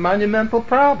is a monumental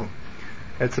problem.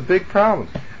 It's a big problem.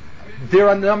 There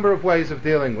are a number of ways of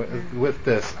dealing with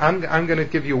this. I'm going to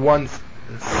give you one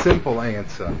simple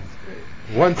answer.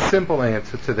 One simple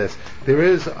answer to this. There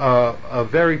is a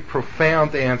very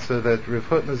profound answer that Rav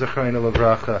Hutner Zechreinu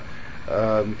Livracha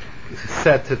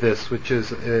said to this, which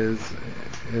is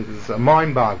a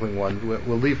mind-boggling one.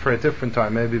 We'll leave for a different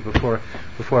time, maybe before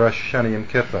Rosh Hashanah Yom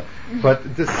Kippur.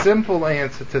 But the simple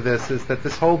answer to this is that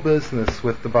this whole business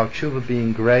with the Baal Tshuva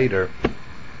being greater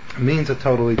means a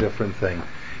totally different thing.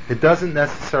 It doesn't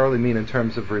necessarily mean in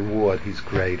terms of reward he's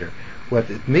greater. What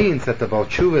it means that the Baal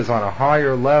Tshuva is on a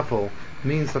higher level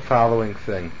means the following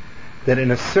thing, that in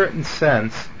a certain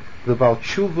sense the Baal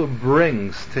Tshuva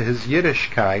brings to his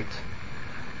Yiddishkeit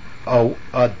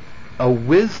a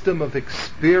wisdom of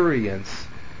experience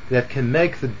that can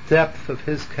make the depth of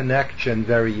his connection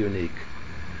very unique.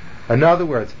 In other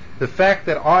words, the fact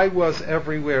that I was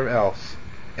everywhere else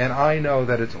and I know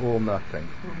that it's all nothing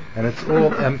and it's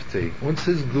all empty, uns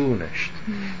ist gunisht,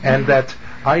 and that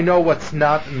I know what's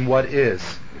not and what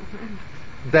is,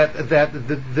 that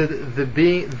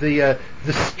the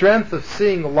strength of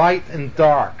seeing light and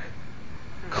dark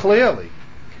clearly,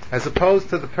 as opposed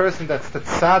to the person that's the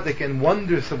tzaddik and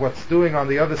wonders of what's doing on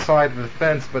the other side of the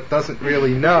fence but doesn't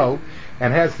really know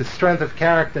and has the strength of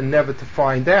character never to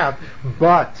find out,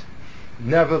 but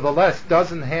nevertheless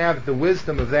doesn't have the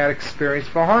wisdom of that experience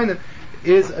behind it,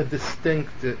 is a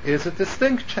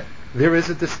distinction. There is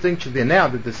a distinction there. Now,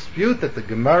 the dispute that the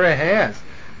Gemara has,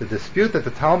 the dispute that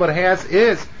the Talmud has,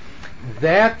 is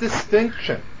that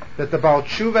distinction that the Baal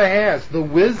Tshuva has, the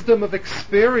wisdom of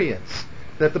experience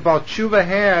that the Baal Tshuva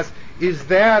has, is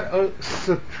that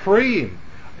supreme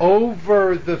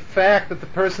over the fact that the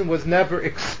person was never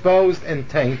exposed and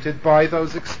tainted by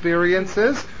those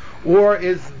experiences, or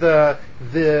is the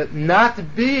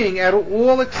not being at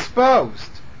all exposed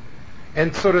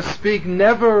and so to speak,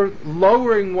 never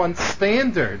lowering one's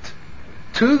standard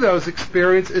to those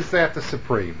experiences, is that the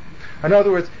supreme? In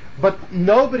other words, but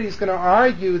nobody's going to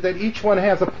argue that each one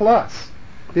has a plus.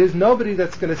 There's nobody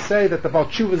that's going to say that the Baal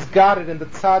Teshuva's got it and the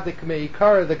Tzaddik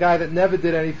Me'ikara, the guy that never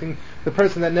did anything, the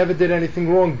person that never did anything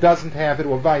wrong, doesn't have it,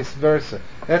 or vice versa.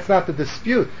 That's not the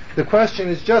dispute. The question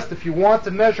is just, if you want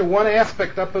to measure one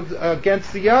aspect up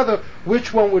against the other,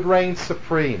 which one would reign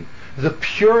supreme? The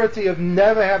purity of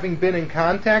never having been in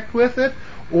contact with it,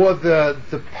 or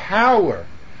the power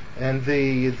and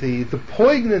the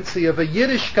poignancy of a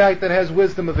Yiddishkeit that has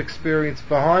wisdom of experience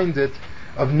behind it,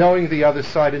 of knowing the other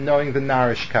side and knowing the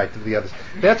narishkeit of the other side.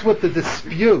 That's what the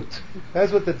dispute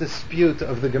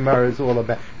of the Gemara is all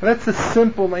about. And that's the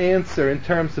simple answer in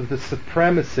terms of the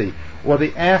supremacy, or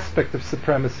the aspect of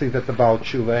supremacy that the Baal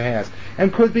Teshuva has.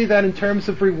 And could be that in terms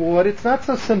of reward, it's not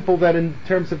so simple that in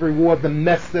terms of reward, the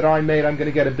mess that I made, I'm going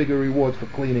to get a bigger reward for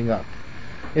cleaning up.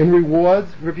 In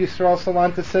rewards, Rabbi Yisrael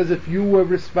Salanta says, if you were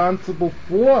responsible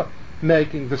for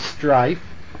making the strife,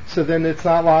 so then it's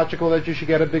not logical that you should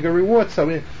get a bigger reward.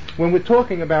 So when we're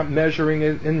talking about measuring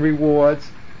it in rewards,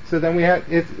 so then we have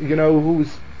it,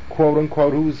 who's quote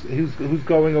unquote who's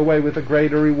going away with a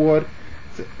greater reward.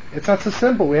 It's not so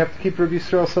simple. We have to keep Rabbi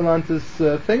Yisrael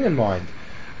Salanta's thing in mind.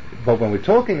 But when we're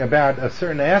talking about a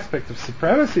certain aspect of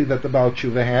supremacy that the Baal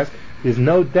Teshuva has, there's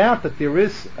no doubt that there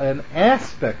is an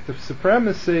aspect of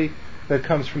supremacy that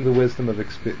comes from the wisdom of the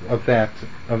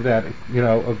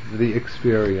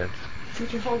experience.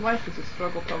 But your whole life is a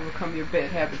struggle to overcome your bad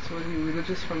habits, whether you're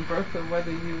religious from birth or whether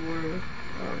you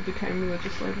became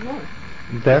religious later on.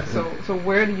 So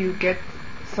where do you get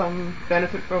some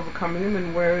benefit for overcoming them,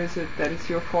 and where is it that it's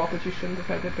your fault that you shouldn't have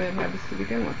had the bad habits to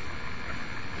begin with?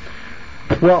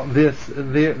 Well,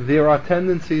 there are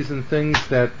tendencies and things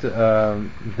that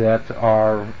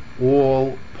are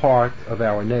all part of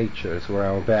our natures or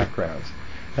our backgrounds.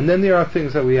 And then there are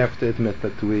things that we have to admit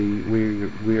that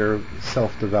we're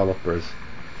self-developers.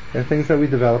 There are things that we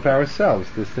develop ourselves.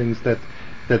 There's things that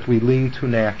we lean to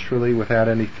naturally without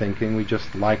any thinking. We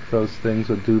just like those things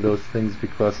or do those things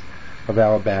because of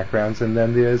our backgrounds. And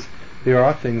then there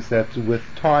are things that with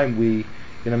time we,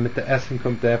 mit the Essen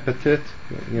kommt der Appetit,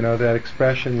 that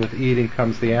expression, with eating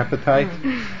comes the appetite.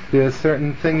 There are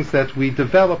certain things that we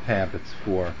develop habits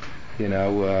for, in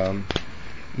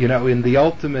the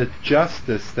ultimate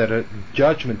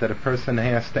judgment that a person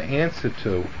has to answer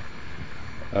to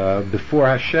before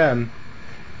Hashem,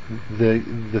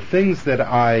 the things that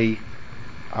I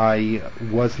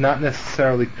was not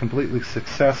necessarily completely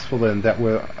successful in, that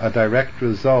were a direct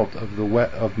result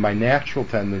of my natural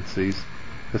tendencies,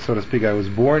 that, so to speak, I was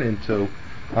born into,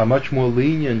 are much more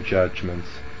lenient judgments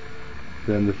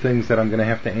than the things that I'm going to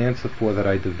have to answer for that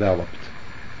I developed.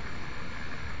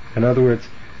 In other words,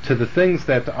 to the things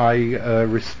that I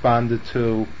responded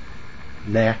to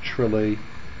naturally,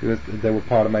 they were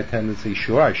part of my tendency.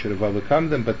 Sure, I should have overcome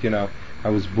them, but I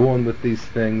was born with these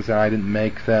things and I didn't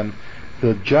make them.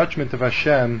 The judgment of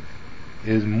Hashem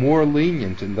is more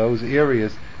lenient in those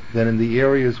areas than in the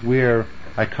areas where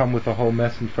I come with a whole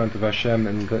mess in front of Hashem,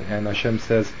 and Hashem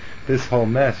says, this whole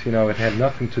mess, it had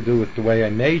nothing to do with the way I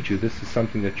made you. This is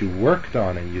something that you worked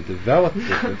on and you developed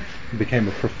it and became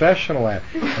a professional at.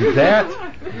 And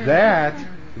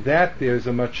that there's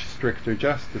a much stricter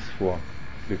justice for,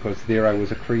 because there I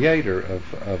was a creator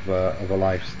of a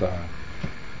lifestyle.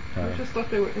 I just thought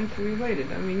they were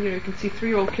interrelated. I mean, you can see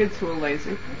 3-year-old kids who are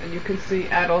lazy, and you can see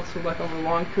adults who, over a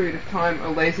long period of time,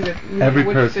 are lazy. That every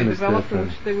which person they is developed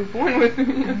different. and which they were born with.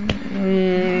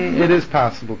 It is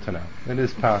possible to know. It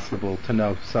is possible to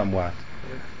know somewhat.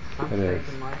 Some It stage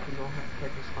is. in life you don't have to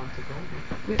take responsibility.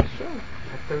 Yeah, sure.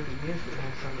 At 30 years you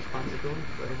have some responsibility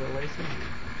for the relationship.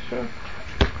 Sure.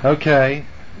 Okay.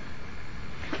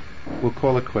 We'll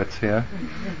call it quits here.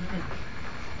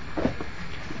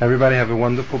 Everybody have a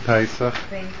wonderful Pesach.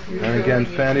 Thank you. And again,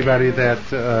 for anybody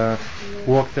that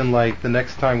walked in late, the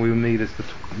next time we meet is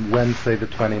Wednesday the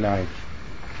 29th.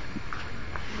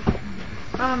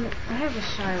 I have a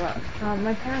shiloh.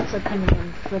 My parents are coming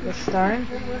in for the start,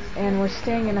 and we're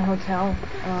staying in a hotel.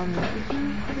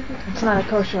 It's not a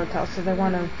kosher hotel, so they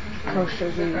want to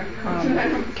kosher the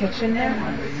kitchen there.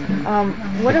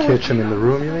 Kitchen in the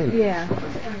room, you mean? Yeah.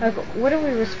 What are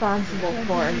we responsible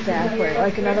for exactly?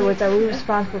 In other words, are we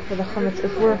responsible for the chametz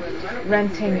if we're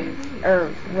renting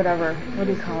or whatever? What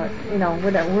do you call it?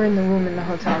 Whatever. We're in the room in the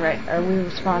hotel, right? Are we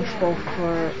responsible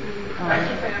for?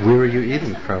 Where are you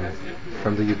eating from?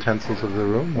 From the utensils of the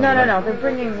room? No. They're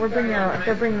bringing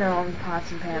their own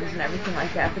pots and pans and everything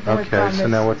like that. But okay. So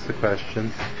now what's the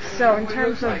question? So in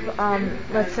terms of,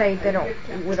 let's say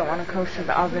we don't want to kosher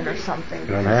the oven or something. You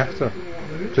don't have to.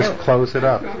 Just close it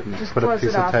up. Just Put a close piece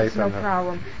it of off. tape It's no on there.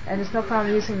 problem. And it's no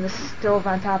problem using the stove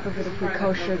on top of it if we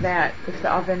kosher that, if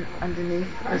the oven underneath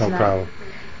is No not. problem.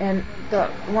 And the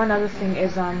one other thing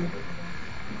is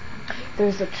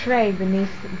there's a tray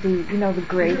beneath the the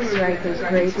grates, right? There's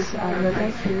grates on the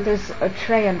thing. There's a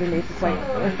tray underneath. It's like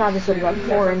my father said, about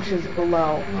 4 inches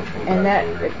below, and that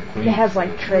it has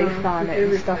like trafe on it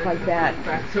and stuff like that.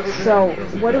 So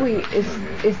what do we?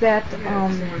 Is that a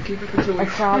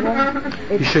problem?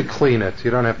 You should clean it. You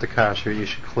don't have to kosher. You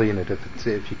should clean it.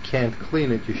 If you can't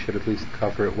clean it, you should at least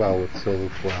cover it well with silver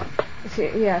foil.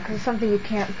 Yeah, because it's something you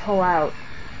can't pull out.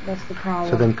 That's the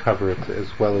problem. So then cover it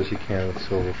as well as you can with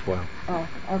silver foil. Oh,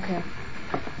 okay.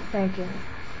 Thank you.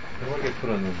 What do you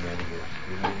put on those manuals?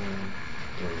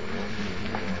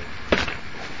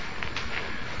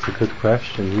 It's a good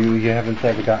question. You haven't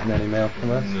ever gotten any mail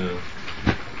from us? No.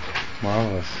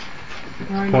 Marvelous.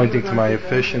 It's pointing to my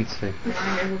efficiency.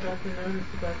 I never got to notice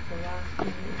about the last one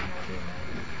you had in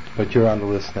there. But you're on the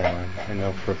list now. I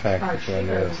know for a fact that you're on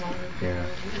the list. Yeah.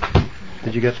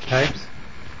 Did you get the types?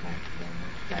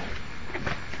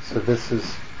 So this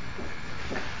is,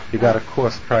 you got a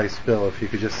cost price bill. If you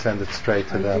could just send it straight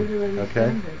to them.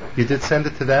 Okay? You did send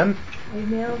it to them? I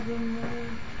mailed them.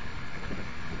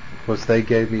 Of course, they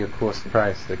gave me a cost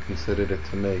price. They considered it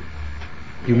to me.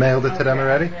 You mailed it to them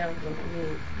already? I mailed them to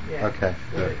you, yeah. Okay,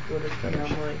 good. With a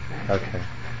normally. Okay.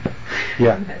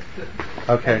 Yeah.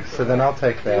 Okay, so then I'll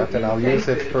take that and I'll use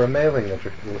it for a mailing list.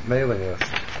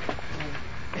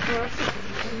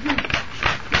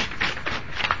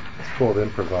 It's called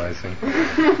improvising. I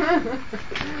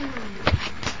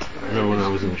remember when I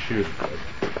was in the shir,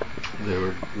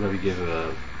 Rebbe gave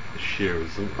a shir. It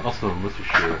was also a Mussar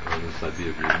shir on this idea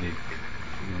of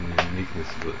uniqueness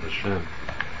of Hashem.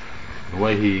 The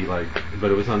way he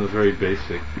but it was on the very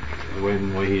basic. The way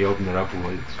he opened it up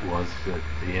was that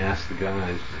he asked the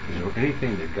guys, "Is there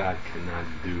anything that God cannot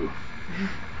do?"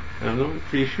 And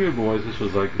for Yeshiva boys, this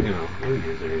was like, what do you mean,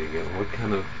 is there anything? What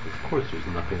kind of course there's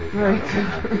nothing that God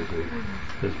cannot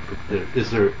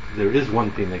do. There is one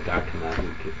thing that God cannot do.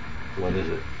 What is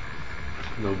it?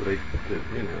 Nobody,